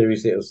first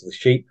series, it was the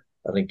sheep,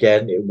 and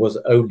again, it was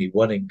only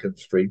one income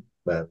stream.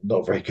 Well,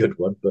 not a very good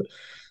one, but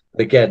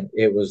again,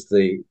 it was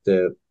the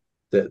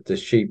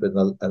sheep and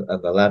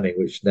the lambing,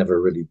 which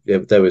never really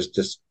there was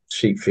just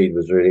sheep feed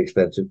was really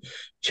expensive.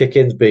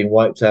 Chickens being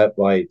wiped out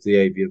by the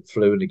avian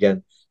flu, and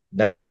again,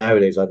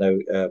 nowadays I know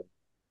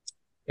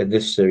in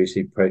this series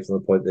he breaks on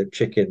the point that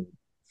chicken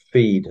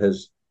feed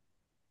has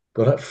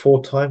gone up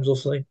 4 times or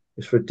something.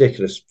 It's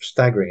ridiculous,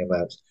 staggering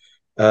amounts.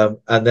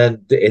 And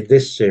then in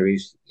this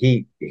series,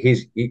 he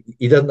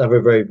doesn't have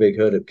a very big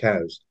herd of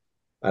cows,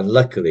 and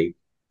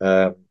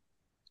um,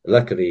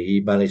 luckily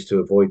he managed to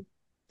avoid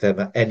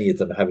any of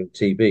them having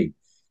TB.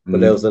 But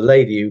there Mm, was a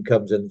lady who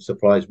comes in and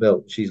supplies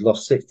milk. She's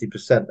lost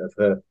 60% of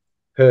her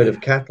herd yeah.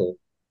 of cattle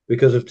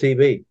because of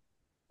TB.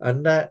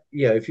 And that,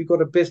 if you've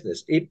got a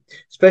business,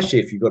 especially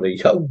if you've got a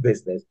young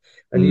business,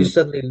 and you Mm,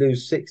 suddenly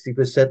lose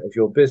 60% of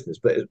your business.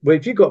 But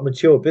if you've got a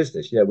mature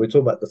business, we're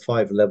talking about the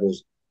 5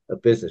 levels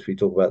of business. We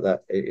talk about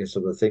that in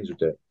some of the things we're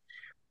doing.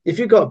 If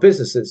you've got a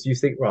business that you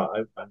think,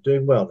 right, I'm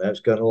doing well now, it's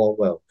going along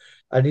well,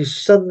 and you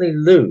suddenly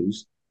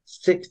lose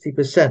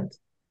 60%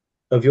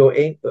 of your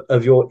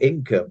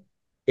income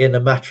in a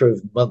matter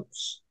of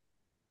months.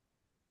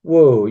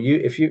 Whoa!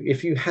 If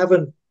you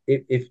haven't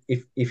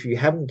if you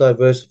haven't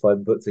diversified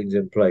and put things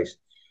in place,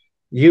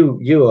 you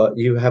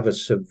have a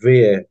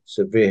severe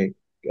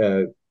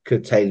uh,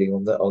 curtailing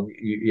on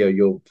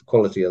your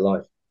quality of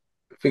life.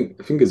 I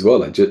think as well,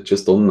 like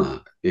just on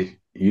that, if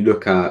you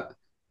look at,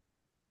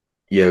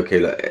 yeah, okay,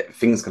 like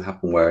things can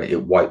happen where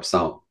it wipes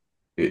out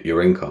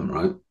your income,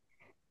 right?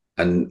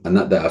 And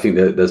that I think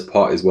there's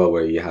part as well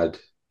where you had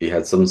he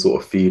had some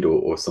sort of feed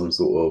or some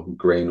sort of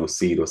grain or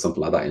seed or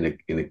something like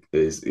that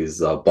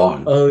his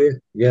barn, Oh yeah,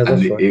 yeah, and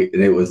that's right.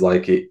 it was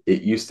like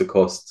it used to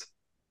cost,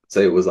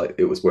 say it was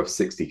worth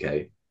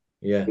 60K.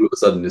 Yeah, All of a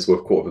sudden it's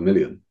worth quarter of a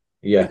million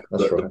yeah, because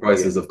that's the right. Yeah,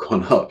 prices have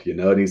gone up,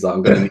 and he's like,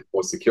 I'm going to need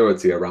more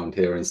security around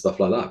here and stuff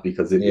like that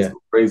because it's yeah,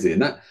 crazy.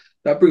 And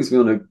that brings me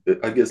on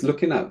I guess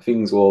looking at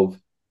things of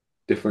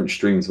different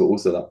streams, but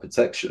also that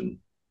protection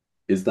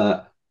is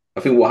that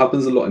I think what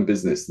happens a lot in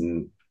business,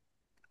 and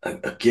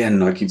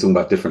again, I keep talking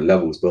about different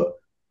levels, but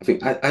I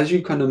think as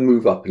you kind of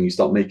move up and you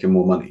start making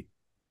more money,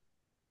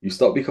 you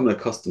start becoming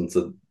accustomed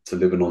to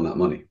living on that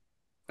money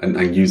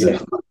and using yeah,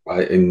 that money,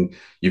 right? And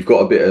you've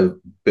got a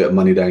bit of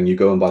money there, and you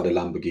go and buy the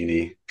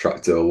Lamborghini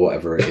tractor or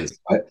whatever it is,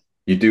 right?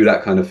 You do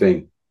that kind of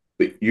thing,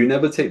 but you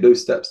never take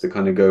those steps to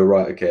kind of go,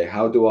 right, okay,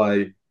 how do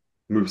I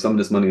move some of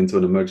this money into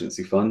an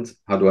emergency fund?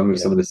 How do I move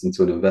yeah, some of this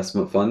into an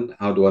investment fund?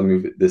 How do I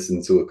move this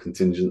into a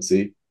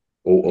contingency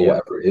or yeah,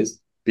 whatever it is?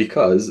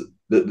 Because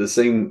the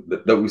same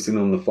that we've seen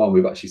on the farm,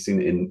 we've actually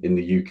seen it in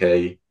the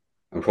UK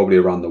and probably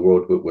around the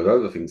world with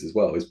other things as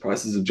well, is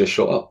prices have just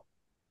shot up.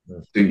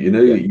 mm, So,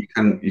 yeah.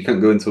 you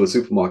can't go into a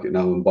supermarket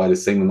now and buy the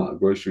same amount of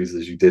groceries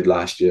as you did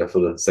last year for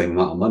the same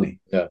amount of money.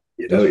 Yeah,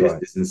 that's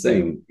right. It's Yeah,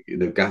 insane.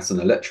 Gas and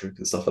electric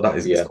and stuff like that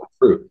is yeah, gone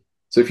through.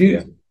 So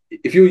yeah,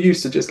 if you're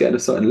used to just getting a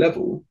certain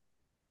level,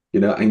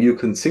 and you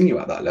continue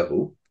at that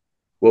level,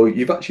 well,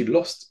 you've actually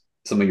lost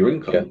some of your yeah,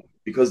 income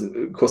because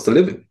of cost of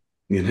living.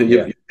 yeah,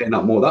 You're paying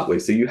out more that way.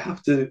 So you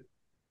have to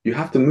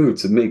move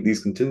to make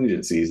these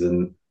contingencies.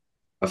 And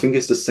I think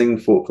it's the same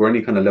for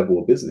any kind of level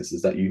of business,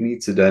 is that you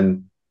need to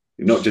then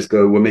not just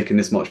go, we're making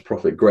this much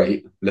profit,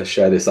 great, let's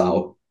share this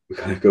out. We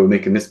kind of go, we're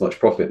making this much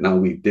profit, now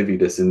we divvy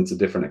this into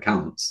different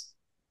accounts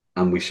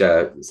and we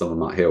share some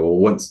amount here. Or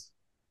once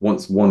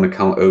one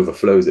account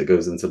overflows, it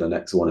goes into the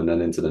next one and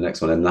then into the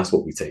next one, and that's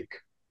what we take.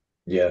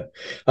 yeah.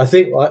 I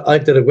think I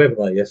did a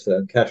webinar yesterday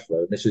on cash flow,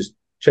 and this is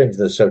changing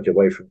the subject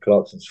away from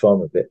Clarkson's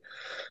farm a bit.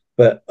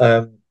 But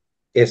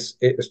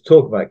it was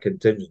talking about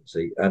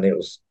contingency, and it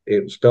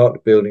will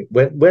start building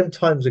when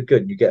times are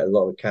good, and you get a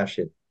lot of cash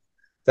in.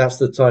 That's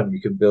the time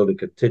you can build a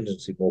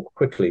contingency more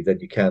quickly than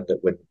you can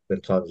that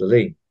when times are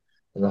lean.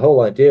 And the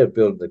whole idea of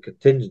building the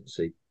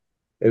contingency,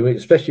 I mean,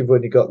 especially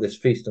when you got this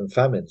feast and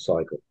famine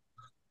cycle,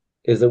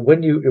 is that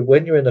when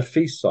you're in a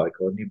feast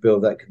cycle and you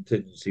build that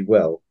contingency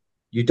well,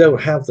 you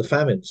don't have the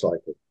famine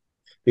cycle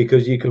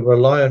because you can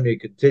rely on your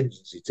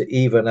contingency to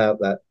even out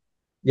that.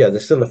 Yeah,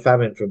 there's still a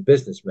famine from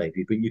business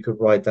maybe, but you can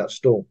ride that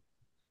storm.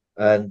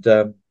 And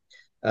I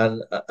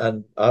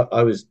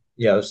was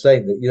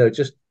saying that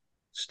just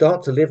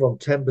start to live on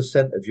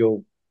 10% of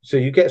your, so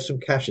you get some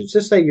cash in.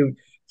 Just say you're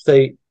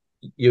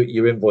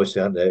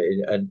invoicing under,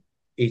 and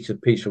each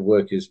piece of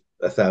work is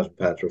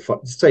 £1,000 or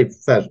say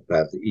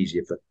 £1,000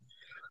 easier for.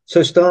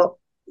 So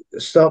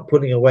start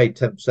putting away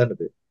 10%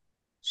 of it.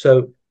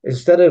 So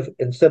instead of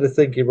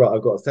thinking, right,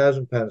 I've got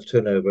 £1,000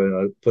 turnover and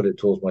I put it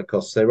towards my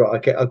costs, say, right,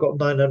 okay, I've got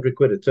 900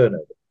 quid of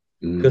turnover,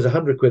 Mm. because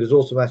 100 quid has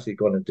automatically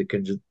gone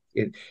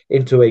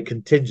into a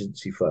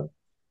contingency fund.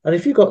 And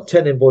if you've got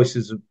 10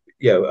 invoices,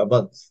 a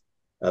month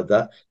of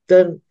that,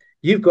 then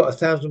you've got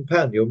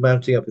 £1,000 you're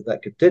mounting up in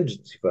that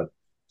contingency fund.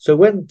 So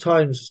when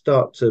times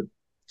start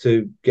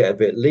to get a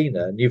bit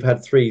leaner, and you've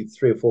had three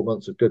or 4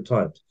 months of good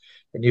times,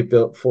 and you've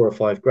built 4 or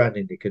 5 grand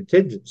in your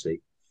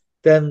contingency,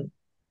 then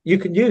you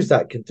can use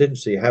that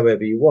contingency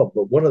however you want.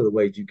 But one of the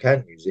ways you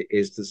can use it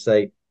is to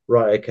say,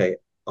 right, okay,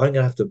 I'm going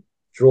to have to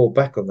draw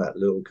back on that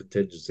little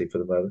contingency for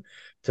the moment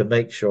to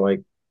make sure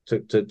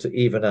to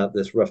even out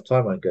this rough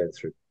time I'm going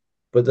through.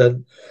 But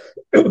then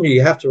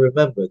you have to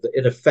remember that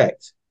in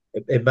effect,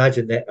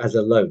 imagine it as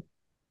a loan.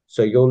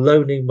 So you're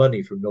loaning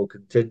money from your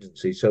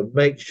contingency. So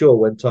make sure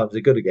when times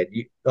are good again,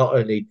 you not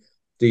only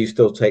do you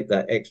still take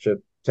that extra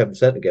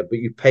 10% again, but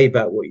you pay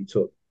back what you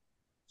took.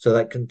 So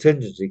that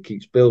contingency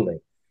keeps building.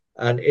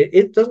 And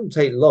it doesn't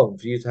take long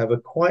for you to have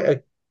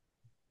a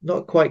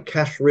not quite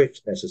cash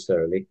rich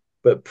necessarily,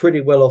 but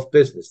pretty well off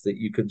business that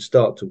you can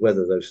start to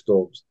weather those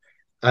storms.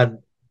 And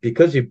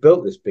because you've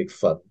built this big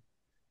fund,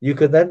 you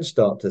can then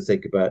start to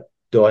think about,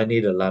 do I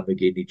need a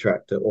Lamborghini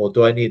tractor, or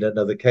do I need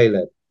another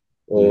Caleb? Mm.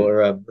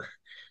 Or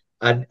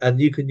and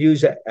you can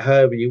use it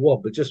however you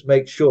want, but just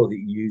make sure that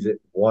you use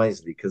it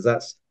wisely, because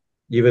that's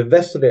you've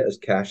invested it as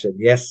cash, and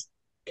yes,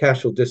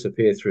 cash will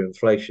disappear through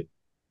inflation.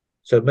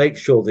 So make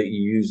sure that you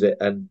use it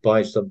and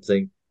buy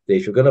something that,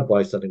 if you're going to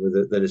buy something with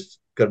it, that is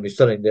going to be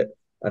something that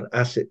an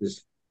asset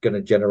is going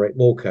to generate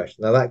more cash.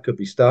 Now that could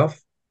be staff,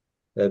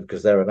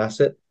 because they're an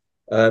asset.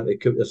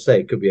 It could, let's say,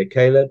 it could be a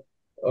Caleb,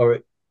 or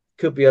it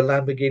could be a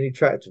Lamborghini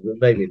tractor,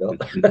 but maybe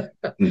not.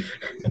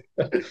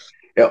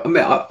 Yeah, I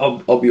mean,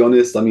 I'll be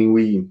honest. I mean,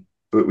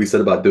 we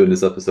said about doing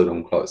this episode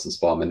on Clarkson's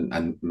farm, and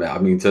I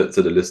mean, to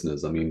the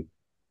listeners, I mean,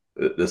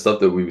 the stuff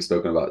that we've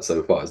spoken about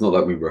so far, it's not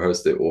like we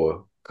rehearsed it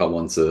or come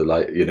on to,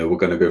 like, we're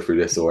going to go through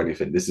this or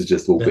anything. This has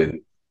just all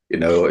been,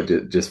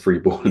 just free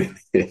balling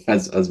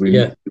as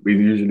Yeah, we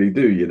usually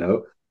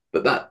do,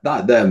 But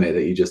that there, mate,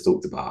 that you just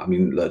talked about, I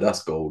mean, look,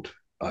 that's gold.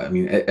 I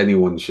mean,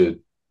 anyone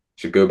should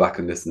go back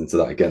and listen to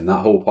that again.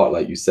 That whole part,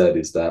 like you said,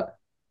 is that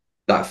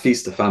that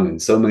feast to famine.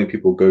 So many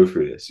people go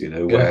through this,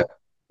 Yeah, where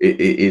it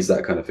is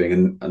that kind of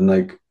thing. And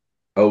like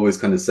I always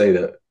kind of say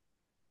that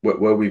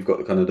where we've got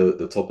the kind of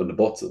the top and the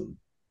bottom,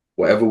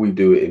 whatever we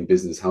do in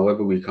business,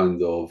 however we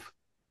kind of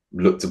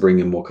look to bring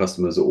in more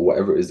customers or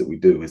whatever it is that we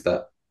do, is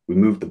that we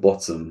move the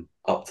bottom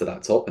up to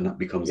that top and that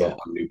becomes yeah, our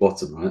new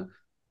bottom, right?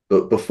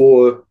 But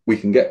before we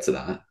can get to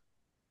that,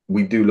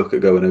 we do look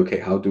at going, okay,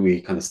 how do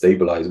we kind of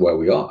stabilize where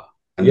we are?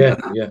 And yeah,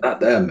 that, yeah, that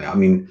there, man, I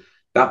mean,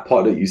 that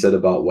part that you said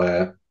about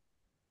where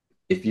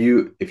if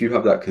you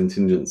have that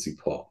contingency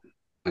pot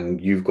and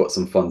you've got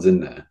some funds in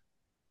there,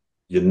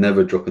 you're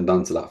never dropping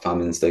down to that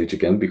famine stage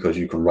again because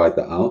you can ride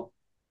that out.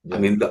 I yeah.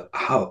 mean,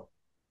 how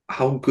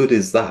good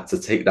is that to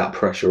take that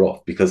pressure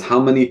off? Because how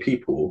many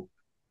people,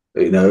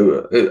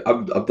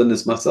 I've done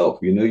this myself.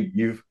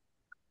 You've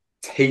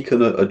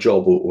taken a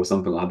job or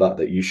something like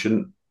that you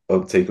shouldn't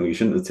have taken. You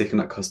shouldn't have taken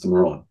that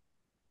customer on,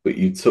 but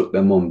you took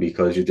them on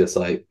because you're just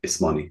like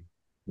it's money.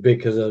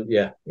 Because of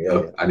yeah,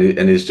 yeah, yeah, And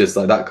it's just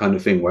like that kind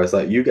of thing where it's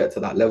like you get to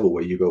that level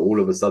where you go all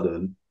of a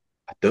sudden,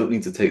 I don't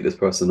need to take this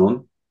person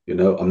on.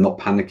 I'm not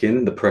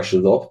panicking, the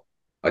pressure's off.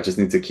 I just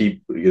need to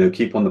keep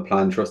on the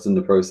plan, trust in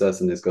the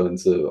process, and it's going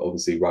to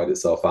obviously ride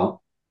itself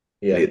out.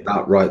 yeah,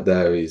 That right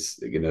there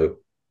is,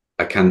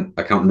 I can't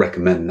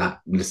recommend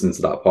that. Listen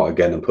to that part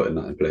again and putting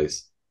that in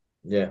place.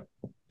 yeah.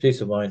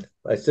 Peace of mind.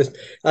 It's just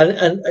and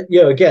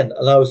again,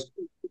 and I was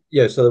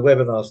so the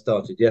webinar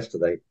started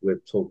yesterday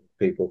with talking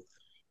to people.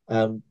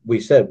 We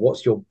said,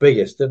 what's your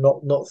biggest, and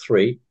not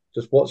three,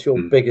 just what's your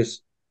Mm,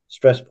 biggest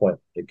stress point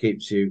that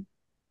keeps you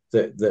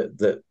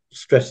that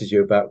stresses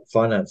you about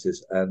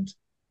finances? And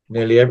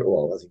nearly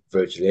everyone, I think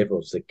virtually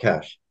everyone said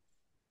cash.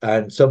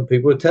 And some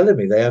people are telling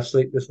me they have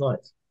sleepless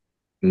nights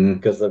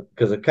mm, because of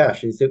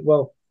cash. And you think,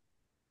 well,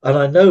 and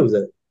I know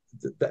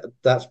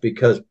that's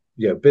because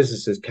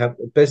business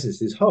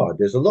is hard.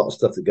 There's a lot of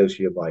stuff that goes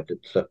through your mind and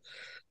stuff.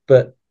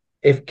 But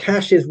if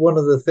cash is one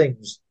of the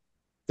things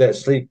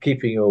that's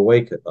keeping you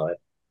awake at night,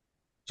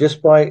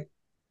 just by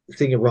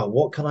thinking, right,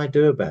 what can I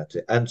do about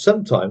it? And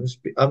sometimes,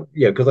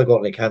 because I've got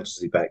an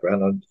accountancy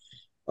background,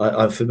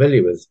 I'm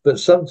familiar with, but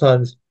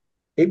sometimes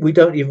we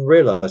don't even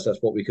realize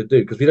that's what we could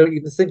do because we don't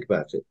even think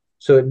about it.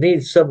 So it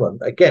needs someone,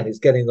 again, it's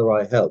getting the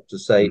right help to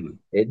say, mm.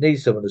 it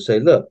needs someone to say,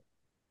 look,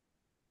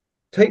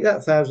 take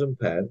that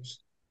 £1,000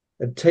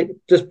 and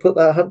just put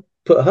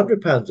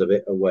 £100 of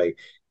it away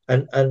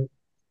and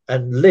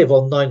live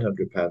on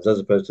 £900 as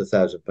opposed to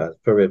 £1,000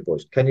 per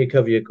invoice. Can you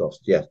cover your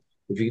costs? Yes.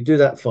 If you can do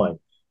that, fine.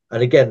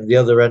 And again, the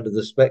other end of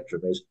the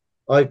spectrum is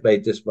I've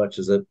made this much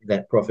as a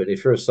net profit.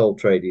 If you're a sole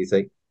trader, you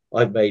think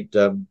I've made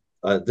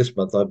this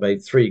month I've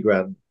made 3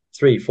 grand,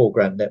 4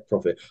 grand net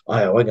profit.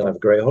 I'm going to have a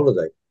great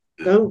holiday.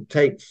 Don't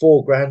take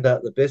 4 grand out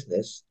of the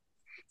business.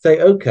 Say,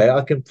 okay,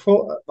 I can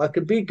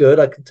be good.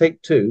 I can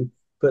take two,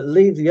 but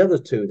leave the other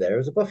two there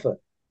as a buffer.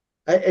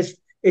 It's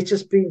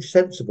just being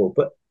sensible,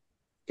 but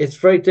it's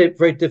very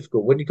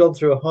difficult when you've gone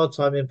through a hard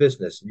time in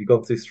business and you've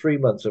gone through 3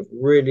 months of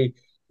really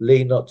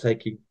lean, not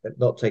taking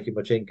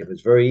much income.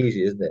 It's very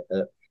easy, isn't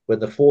it? When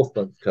the fourth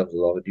month comes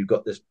along and you've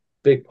got this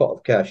big pot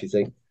of cash, you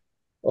think,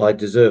 "Oh, I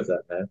deserve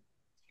that now."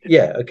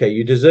 Yeah, okay,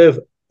 you deserve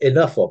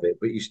enough of it,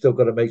 but you still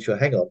got to make sure.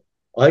 Hang on,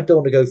 I don't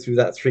want to go through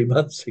that 3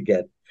 months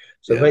again.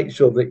 So Yeah, make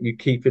sure that you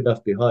keep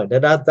enough behind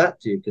and add that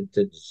to your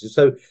contingency.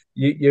 So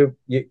you're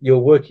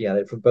working at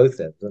it from both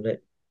ends, and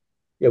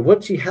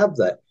once you have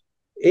that,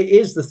 it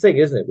is the thing,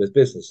 isn't it, with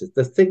businesses?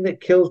 The thing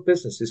that kills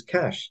business is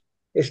cash.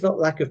 It's not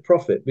lack of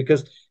profit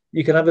because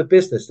you can have a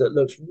business that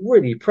looks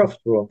really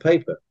profitable on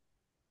paper,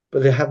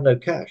 but they have no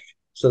cash.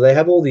 So they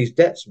have all these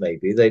debts.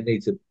 Maybe they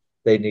need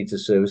to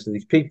service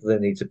these people. They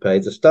need to pay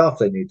the staff.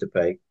 They need to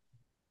pay,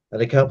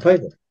 and they can't pay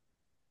them.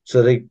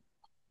 So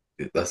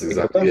that's they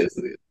go exactly it, bust.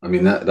 isn't it? I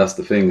mean, that's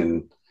the thing.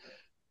 And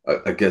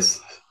I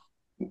guess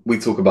we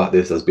talk about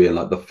this as being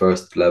like the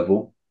first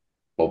level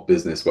of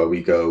business where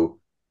we go,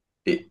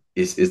 it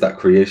is that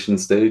creation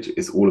stage.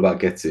 It's all about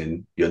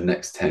getting your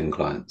next 10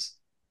 clients,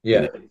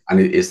 you Yeah, know, and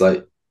it's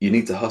like you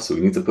need to hustle,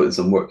 you need to put in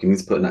some work, you need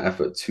to put in that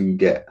effort to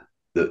get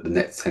the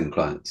next 10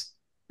 clients.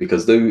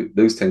 Because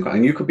those 10 clients,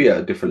 and you could be at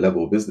a different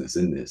level of business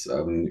in this.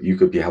 I mean, you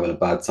could be having a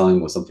bad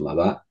time or something like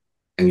that,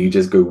 and you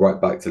just go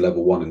right back to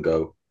level one and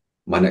go,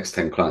 my next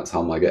 10 clients,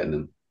 how am I getting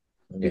them?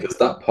 yeah, Because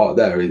that part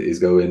there is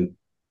going,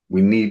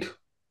 we need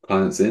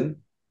clients in,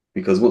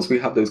 because once we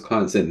have those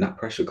clients in, that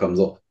pressure comes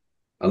off.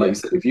 And like you yeah,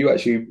 said, if you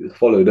actually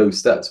follow those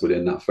steps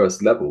within that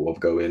first level of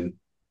going,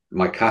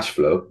 my cash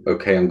flow,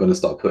 okay, I'm going to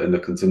start putting the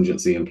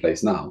contingency in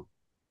place now.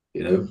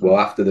 hmm Well,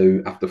 after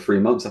 3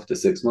 months, after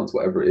 6 months,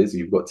 whatever it is,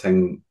 you've got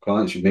 10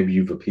 clients, maybe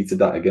you've repeated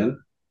that again.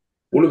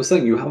 All of a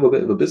sudden you have a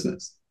bit of a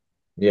business.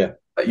 yeah,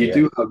 You yeah,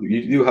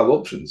 do have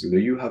options.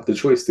 You have the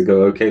choice to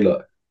go, okay,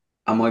 look,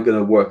 am I going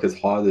to work as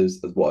hard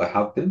as what I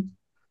have been?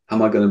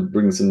 Am I going to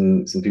bring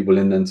some people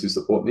in then to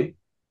support me?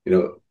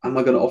 Am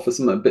I going to offer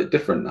something a bit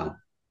different now?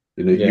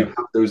 You yeah,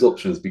 have those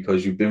options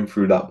because you've been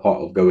through that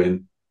part of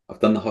going, I've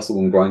done the hustle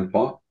and grind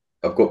part.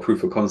 I've got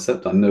proof of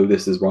concept. I know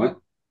this is right.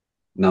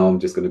 Now I'm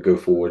just going to go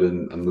forward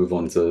and move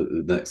on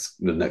to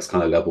the next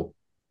kind of level.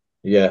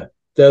 yeah.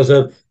 There was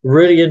a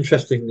really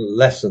interesting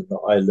lesson that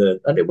I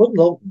learned, and it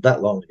wasn't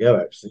that long ago,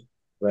 actually,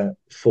 about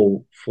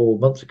 4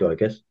 months ago, I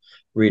guess,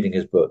 reading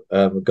his book.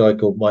 A guy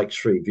called Mike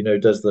Shreve,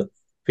 does the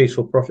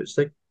Peaceful Profits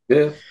thing.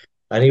 Yeah.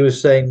 And he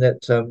was saying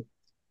that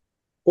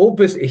all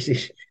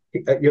business,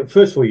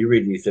 first of all, you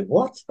read it, you think,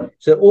 what?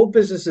 So all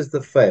businesses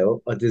that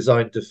fail are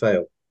designed to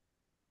fail.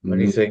 And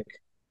you Mm, think,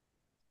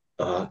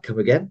 come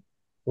again?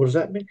 What does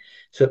that mean?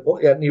 So,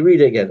 and you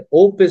read it again.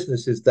 All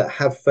businesses that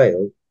have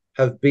failed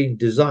have been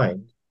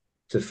designed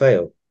to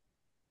fail.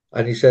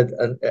 And he said,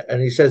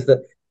 and he says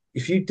that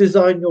if you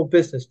design your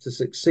business to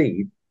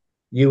succeed,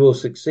 you will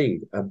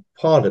succeed. And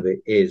part of it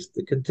is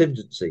the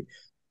contingency.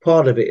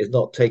 Part of it is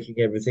not taking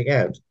everything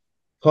out.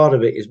 Part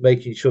of it is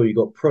making sure you've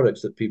got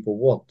products that people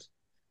want.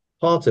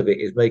 Part of it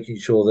is making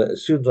sure that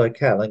as soon as I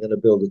can, I'm going to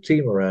build a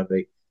team around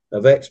me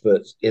of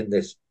experts in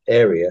this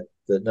area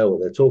that know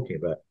what they're talking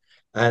about.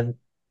 And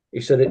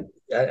he said it,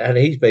 and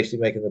he's basically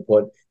making the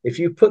point: if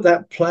you put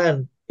that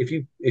plan, if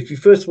you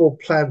first of all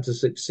plan to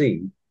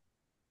succeed,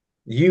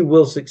 you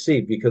will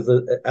succeed because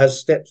as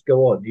steps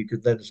go on, you can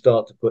then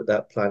start to put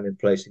that plan in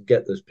place and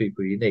get those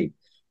people you need.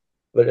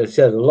 But as I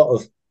said, a lot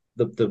of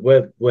the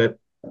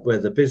where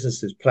the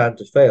businesses plan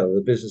to fail,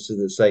 the businesses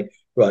that say,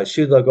 right, as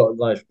soon as I've got a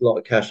nice lot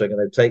of cash, I'm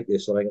going to take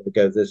this and I'm going to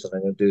go this and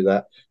I'm going to do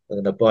that. I'm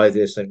going to buy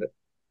this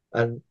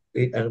and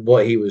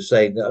what he was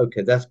saying that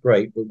okay, that's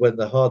great, but when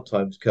the hard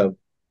times come,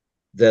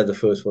 they're the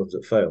first ones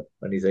that fail.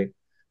 And you think,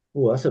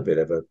 oh, that's a bit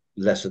of a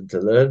lesson to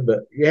learn,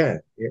 but yeah,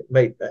 it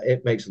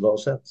makes a lot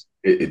of sense.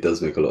 it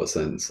does make a lot of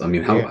sense. I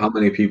mean, Yeah, how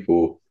many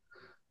people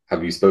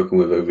have you spoken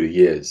with over the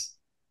years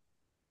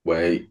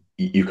where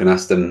you can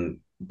ask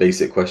them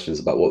basic questions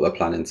about what they're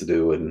planning to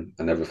do and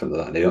everything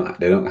like that.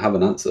 They don't have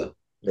an answer.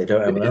 they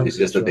don't have an It's answer.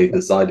 just That's that they right.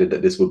 decided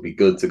that this would be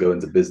good to go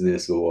into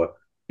business, or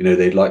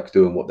they'd like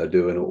doing what they're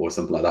doing, or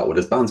something like that. Well,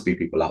 there's bound to be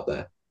people out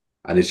there,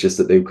 and it's just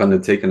that they've kind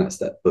of taken that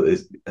step. But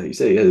it's, as you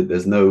say, yeah,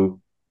 there's no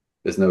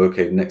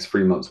okay. Next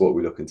 3 months, what are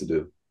we looking to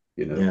do?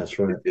 Yeah, that's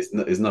right.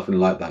 It's nothing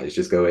like that. It's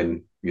just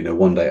going,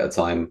 one day at a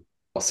time.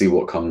 I'll see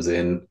what comes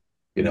in.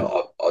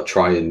 Mm. I'll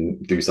try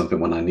and do something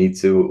when I need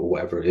to, or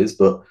whatever it is.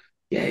 But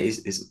yeah,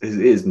 it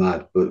is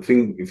mad. But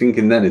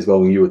thinking then as well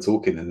when you were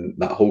talking and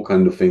that whole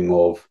kind of thing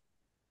of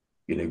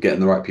getting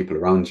the right people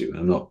around you. And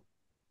I'm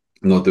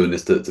not doing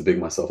this to big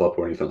myself up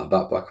or anything like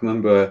that. But I can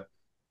remember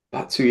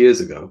about 2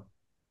 years ago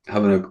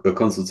having a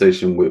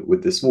consultation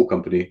with this small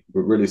company,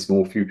 with really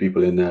small, few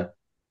people in there,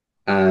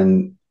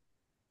 and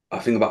I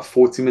think about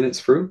 40 minutes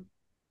through,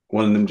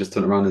 one of them just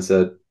turned around and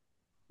said,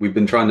 "We've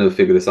been trying to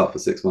figure this out for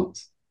 6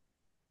 months."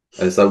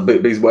 And so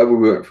basically, whatever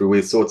we went through,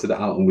 we sorted it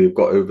out and we've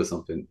got over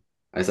something.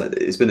 And it's like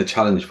it's been a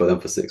challenge for them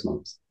for 6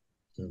 months.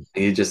 Mm.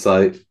 And you're just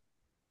like,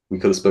 we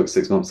could have spoke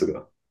 6 months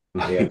ago.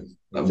 Yeah,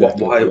 Like,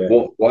 exactly.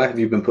 Yeah, why have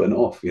you been putting it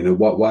off?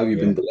 Why have you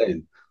yeah, been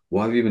delaying?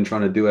 Why have you been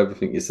trying to do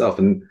everything yourself?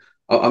 And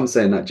I'm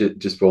saying that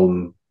just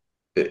from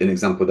an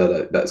example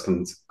that's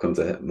come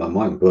to my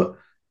mind, but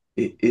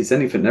it's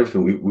anything and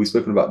everything. We've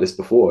spoken about this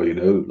before.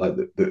 Like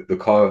the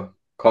car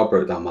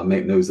broke down. My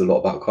mate knows a lot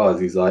about cars.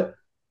 He's like,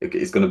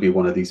 it's going to be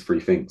one of these three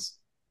things.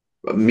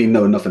 But me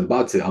knowing nothing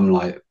about it, I'm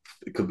like,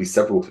 it could be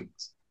several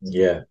things.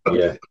 yeah,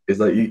 yeah, It's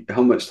like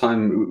how much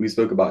time we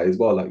spoke about it as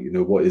well, like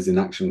what is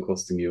inaction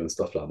costing you and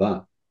stuff like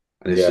that.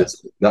 And it's yeah,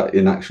 just that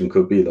inaction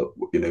could be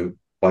that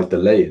by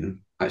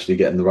delaying actually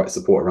getting the right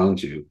support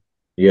around you,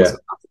 what's yeah, going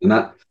to happen.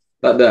 And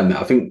that then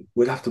I think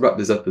we'll have to wrap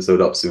this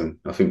episode up soon.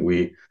 I think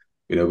we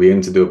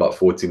aim to do about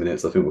 40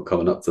 minutes. I think we're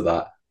coming up to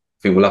that. I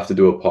think we'll have to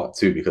do a part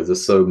two because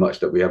there's so much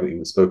that we haven't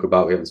even spoke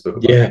about. We haven't spoke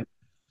about yeah,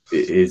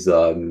 I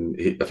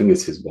think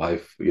it's his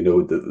wife,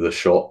 the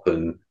shop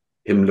and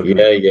him looking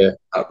at yeah, yeah.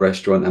 that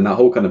restaurant and that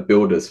whole kind of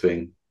builders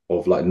thing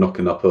of like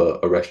knocking up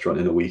a restaurant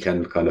in a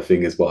weekend kind of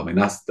thing as well. I mean,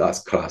 that's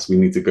class. We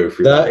need to go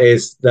through that.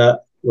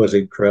 That was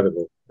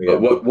incredible. But Yeah,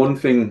 what one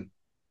thing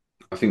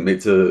I think,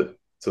 mate, to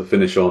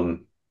finish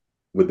on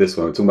with this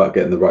one, we're talking about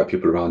getting the right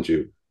people around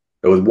you.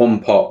 There was one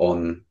part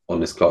on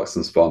this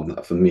Clarkson's farm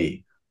that for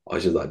me, I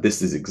was just like,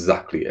 this is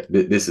exactly it.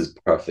 This is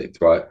perfect,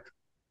 right?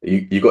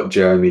 You got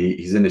Jeremy,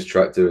 he's in his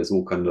tractor, it's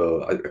all kind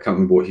of I can't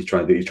remember what he's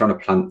trying to do. He's trying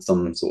to plant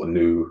some sort of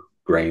new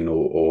grain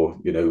or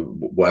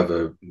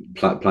whatever,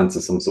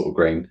 planting some sort of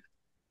grain.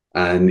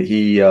 And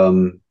he's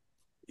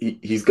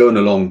going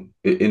along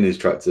in his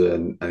tractor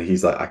and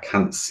he's like, I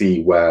can't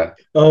see where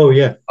oh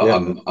yeah, yeah,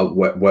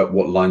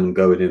 what line I'm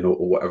going in or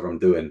whatever I'm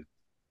doing.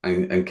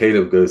 And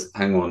Caleb goes,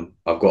 hang on,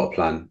 I've got a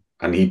plan.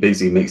 And he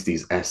basically makes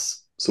these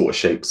S sort of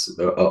shapes,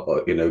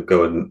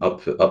 going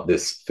up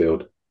this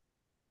field.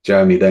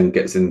 Jeremy then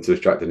gets into his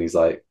tractor and he's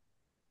like,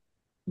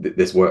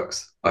 this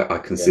works. I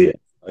can yeah. see it.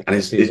 I And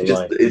can see it's the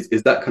just line.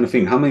 it's that kind of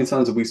thing. How many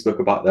times have we spoke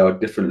about there are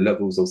different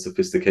levels of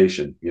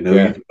sophistication? You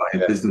Yeah, talk about in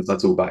yeah. business, I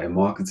talk about in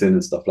marketing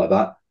and stuff like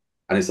that.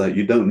 And it's like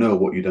you don't know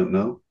what you don't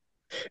know.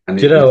 And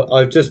Do you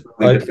it's know? so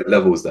many different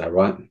levels there,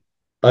 right?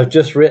 I've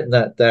just written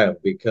that down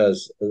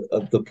because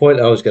of the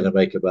point I was going to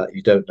make about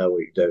you don't know what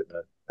you don't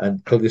know,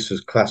 and this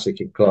was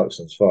classic in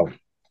Clarkson's Farm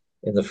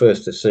in the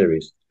first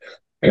series.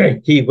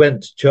 He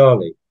went to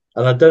Charlie,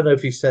 and I don't know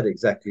if he said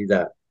exactly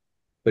that,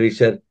 but he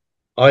said,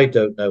 I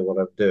don't know what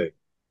I'm doing.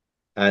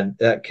 And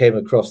that came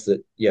across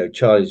that,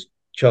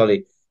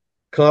 Charlie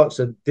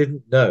Clarkson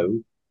didn't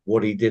know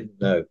what he didn't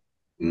know.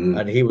 Mm,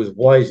 And he was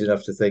wise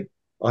enough to think,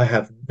 I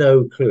have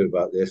no clue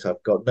about this.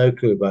 I've got no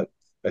clue about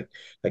uh,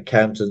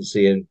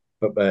 accountancy and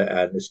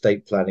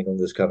estate planning, all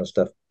this kind of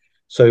stuff.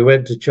 So he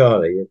went to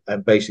Charlie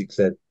and basically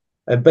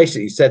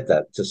said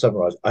that, to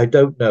summarize, I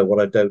don't know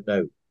what I don't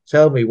know.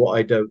 Tell me what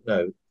I don't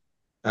know.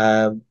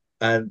 Um,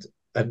 and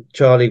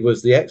Charlie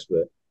was the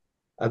expert.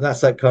 And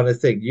that's that kind of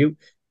thing.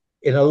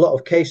 In a lot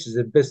of cases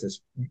in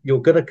business,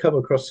 you're going to come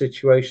across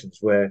situations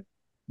where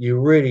you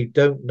really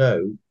don't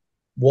know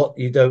what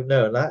you don't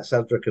know, and that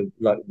sounds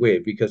like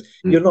weird because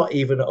mm, you're not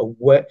even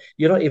aware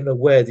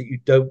that you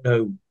don't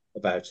know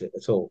about it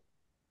at all.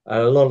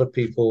 And a lot of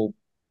people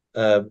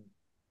um,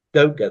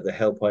 don't get the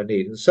help I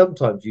need, and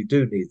sometimes you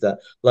do need that.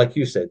 Like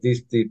you said,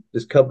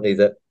 this company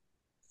that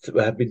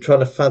have been trying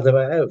to fathom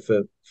it out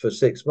for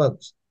 6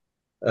 months.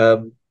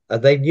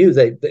 And they knew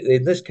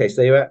in this case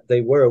they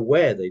were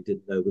aware they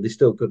didn't know, but they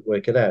still couldn't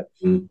work it out.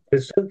 mm.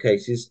 In some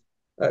cases,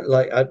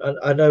 like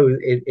I know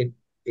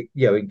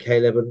in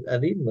Caleb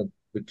and even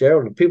with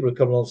Gerald, and people would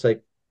come along and say,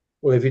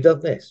 "Well, have you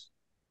done this?"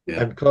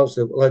 Yeah, And Clark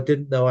said, "Well, I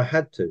didn't know I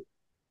had to."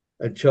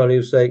 And Charlie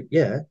would say,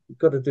 "Yeah, you've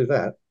got to do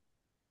that."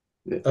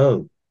 yeah,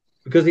 Oh,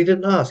 because he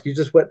didn't ask. He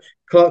just went.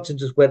 Clarkson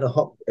just went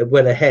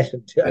ahead,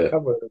 and I yeah.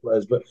 can't remember what it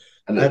was, but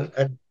And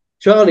and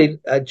Charlie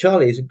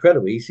is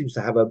incredible. He seems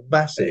to have a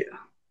massive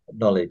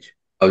knowledge.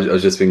 I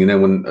was just thinking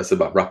then when I said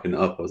about wrapping it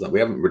up, I was like, we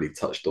haven't really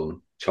touched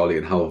on Charlie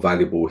and how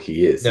valuable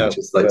he is, and No,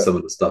 just like but some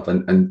of the stuff.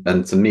 And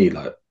to me,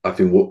 like I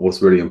think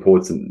what's really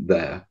important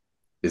there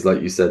is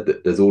like you said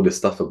that there's all this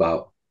stuff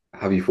about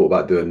have you thought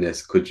about doing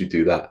this? Could you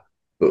do that?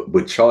 But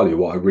with Charlie,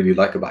 what I really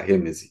like about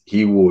him is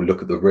he will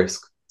look at the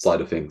risk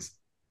side of things,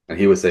 and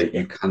he will say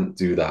yeah, you can't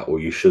do that or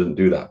you shouldn't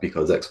do that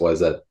because X, Y,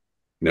 Z.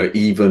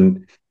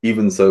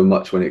 Even so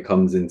much when it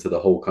comes into the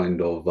whole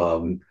kind of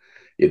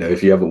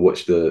if you haven't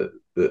watched the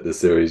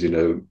series,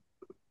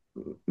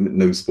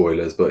 no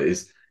spoilers, but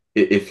is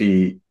if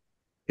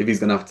he's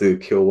gonna have to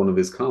kill one of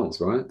his cows,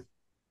 right?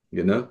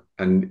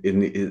 And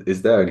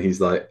is there, and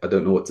he's like, I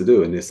don't know what to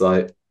do, and it's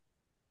like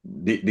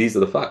these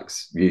are the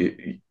facts.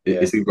 yeah,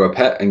 It's either a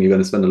pet and you're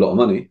going to spend a lot of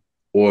money,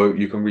 or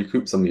you can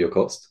recoup some of your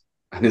cost.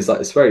 And it's like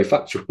it's very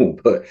factual,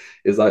 but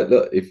it's like,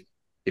 look, if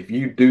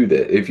you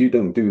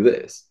don't do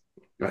this,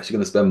 you're actually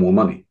going to spend more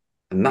money,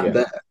 and that yeah,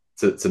 there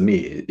to me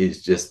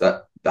is just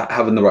that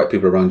having the right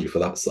people around you for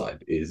that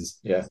side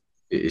yeah,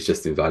 is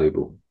just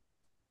invaluable.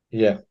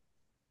 yeah.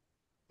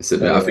 So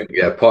No, I think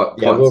yeah. part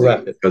We'll two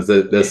wrap it. because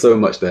there's so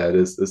much there.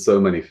 There's so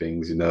many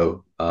things,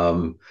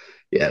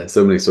 yeah,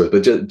 so many stories.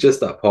 But just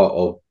that part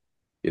of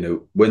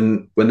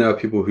when there are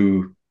people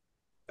who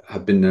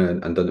have been there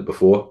and done it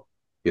before,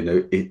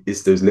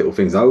 it's those little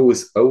things. I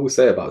always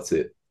say about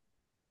it.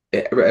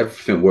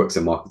 Everything works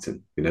in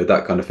marketing.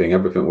 That kind of thing.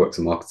 Everything works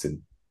in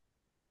marketing.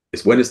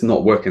 It's when it's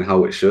not working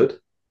how it should.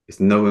 It's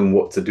knowing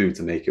what to do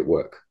to make it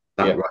work.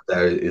 That Yeah, right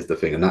there is the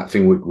thing. And that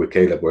thing with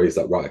Caleb, where he's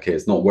like, right, okay,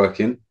 it's not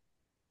working,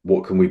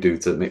 what can we do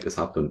to make this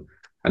happen?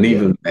 And yeah.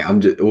 even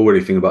I'm just already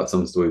thinking about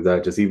some stories there,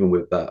 just even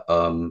with that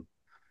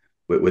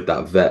with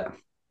that vet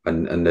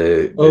and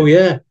Oh,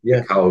 yeah, the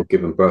yeah, cow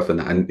giving birth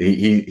and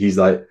he's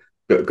like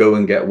go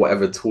and get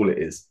whatever tool it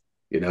is,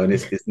 and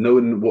it's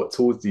knowing what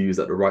tools to use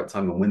at the right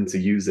time and when to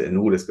use it and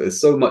all this. But there's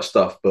so much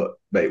stuff. But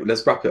mate,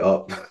 let's wrap it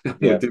up. We'll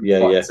yeah, do yeah,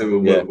 part yeah, two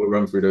and yeah. we'll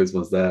run through those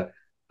ones there.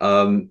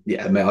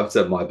 Yeah, mate, I've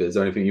said my bit. Is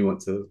there anything you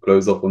want to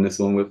close off on this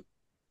one with?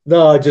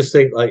 No, I just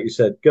think, like you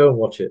said, go and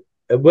watch it.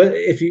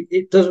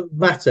 It doesn't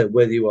matter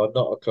whether you are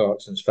not a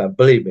Clarkson's fan.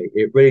 Believe me,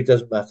 it really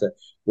doesn't matter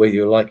whether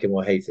you like him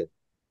or hate him.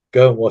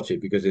 Go and watch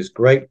it because it's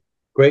great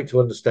to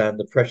understand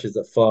the pressures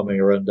that farming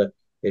are under.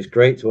 It's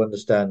great to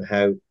understand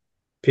how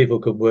people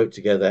can work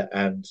together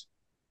and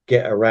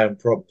get around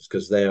problems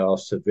because there are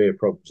severe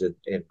problems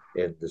in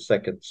the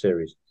second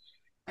series.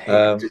 Hey,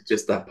 Um,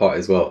 just that part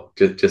as well.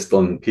 Just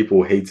on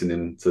people hating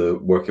him to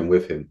working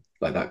with him,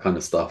 like that kind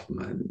of stuff,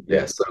 man.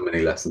 Yeah, yeah, so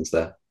many lessons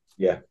there.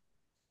 yeah,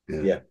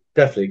 Yeah. yeah,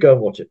 definitely go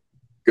and watch it.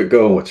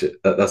 Go and watch it.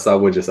 That's how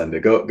we'll just end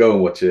it. Go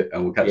and watch it,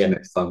 and we'll catch you Yeah,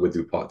 next time. We'll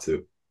do part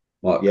two.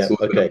 Mark, it's yeah,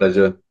 always been a okay,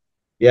 pleasure. I'll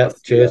yeah. see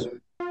you Cheers.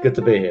 there. Good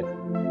to be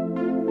here.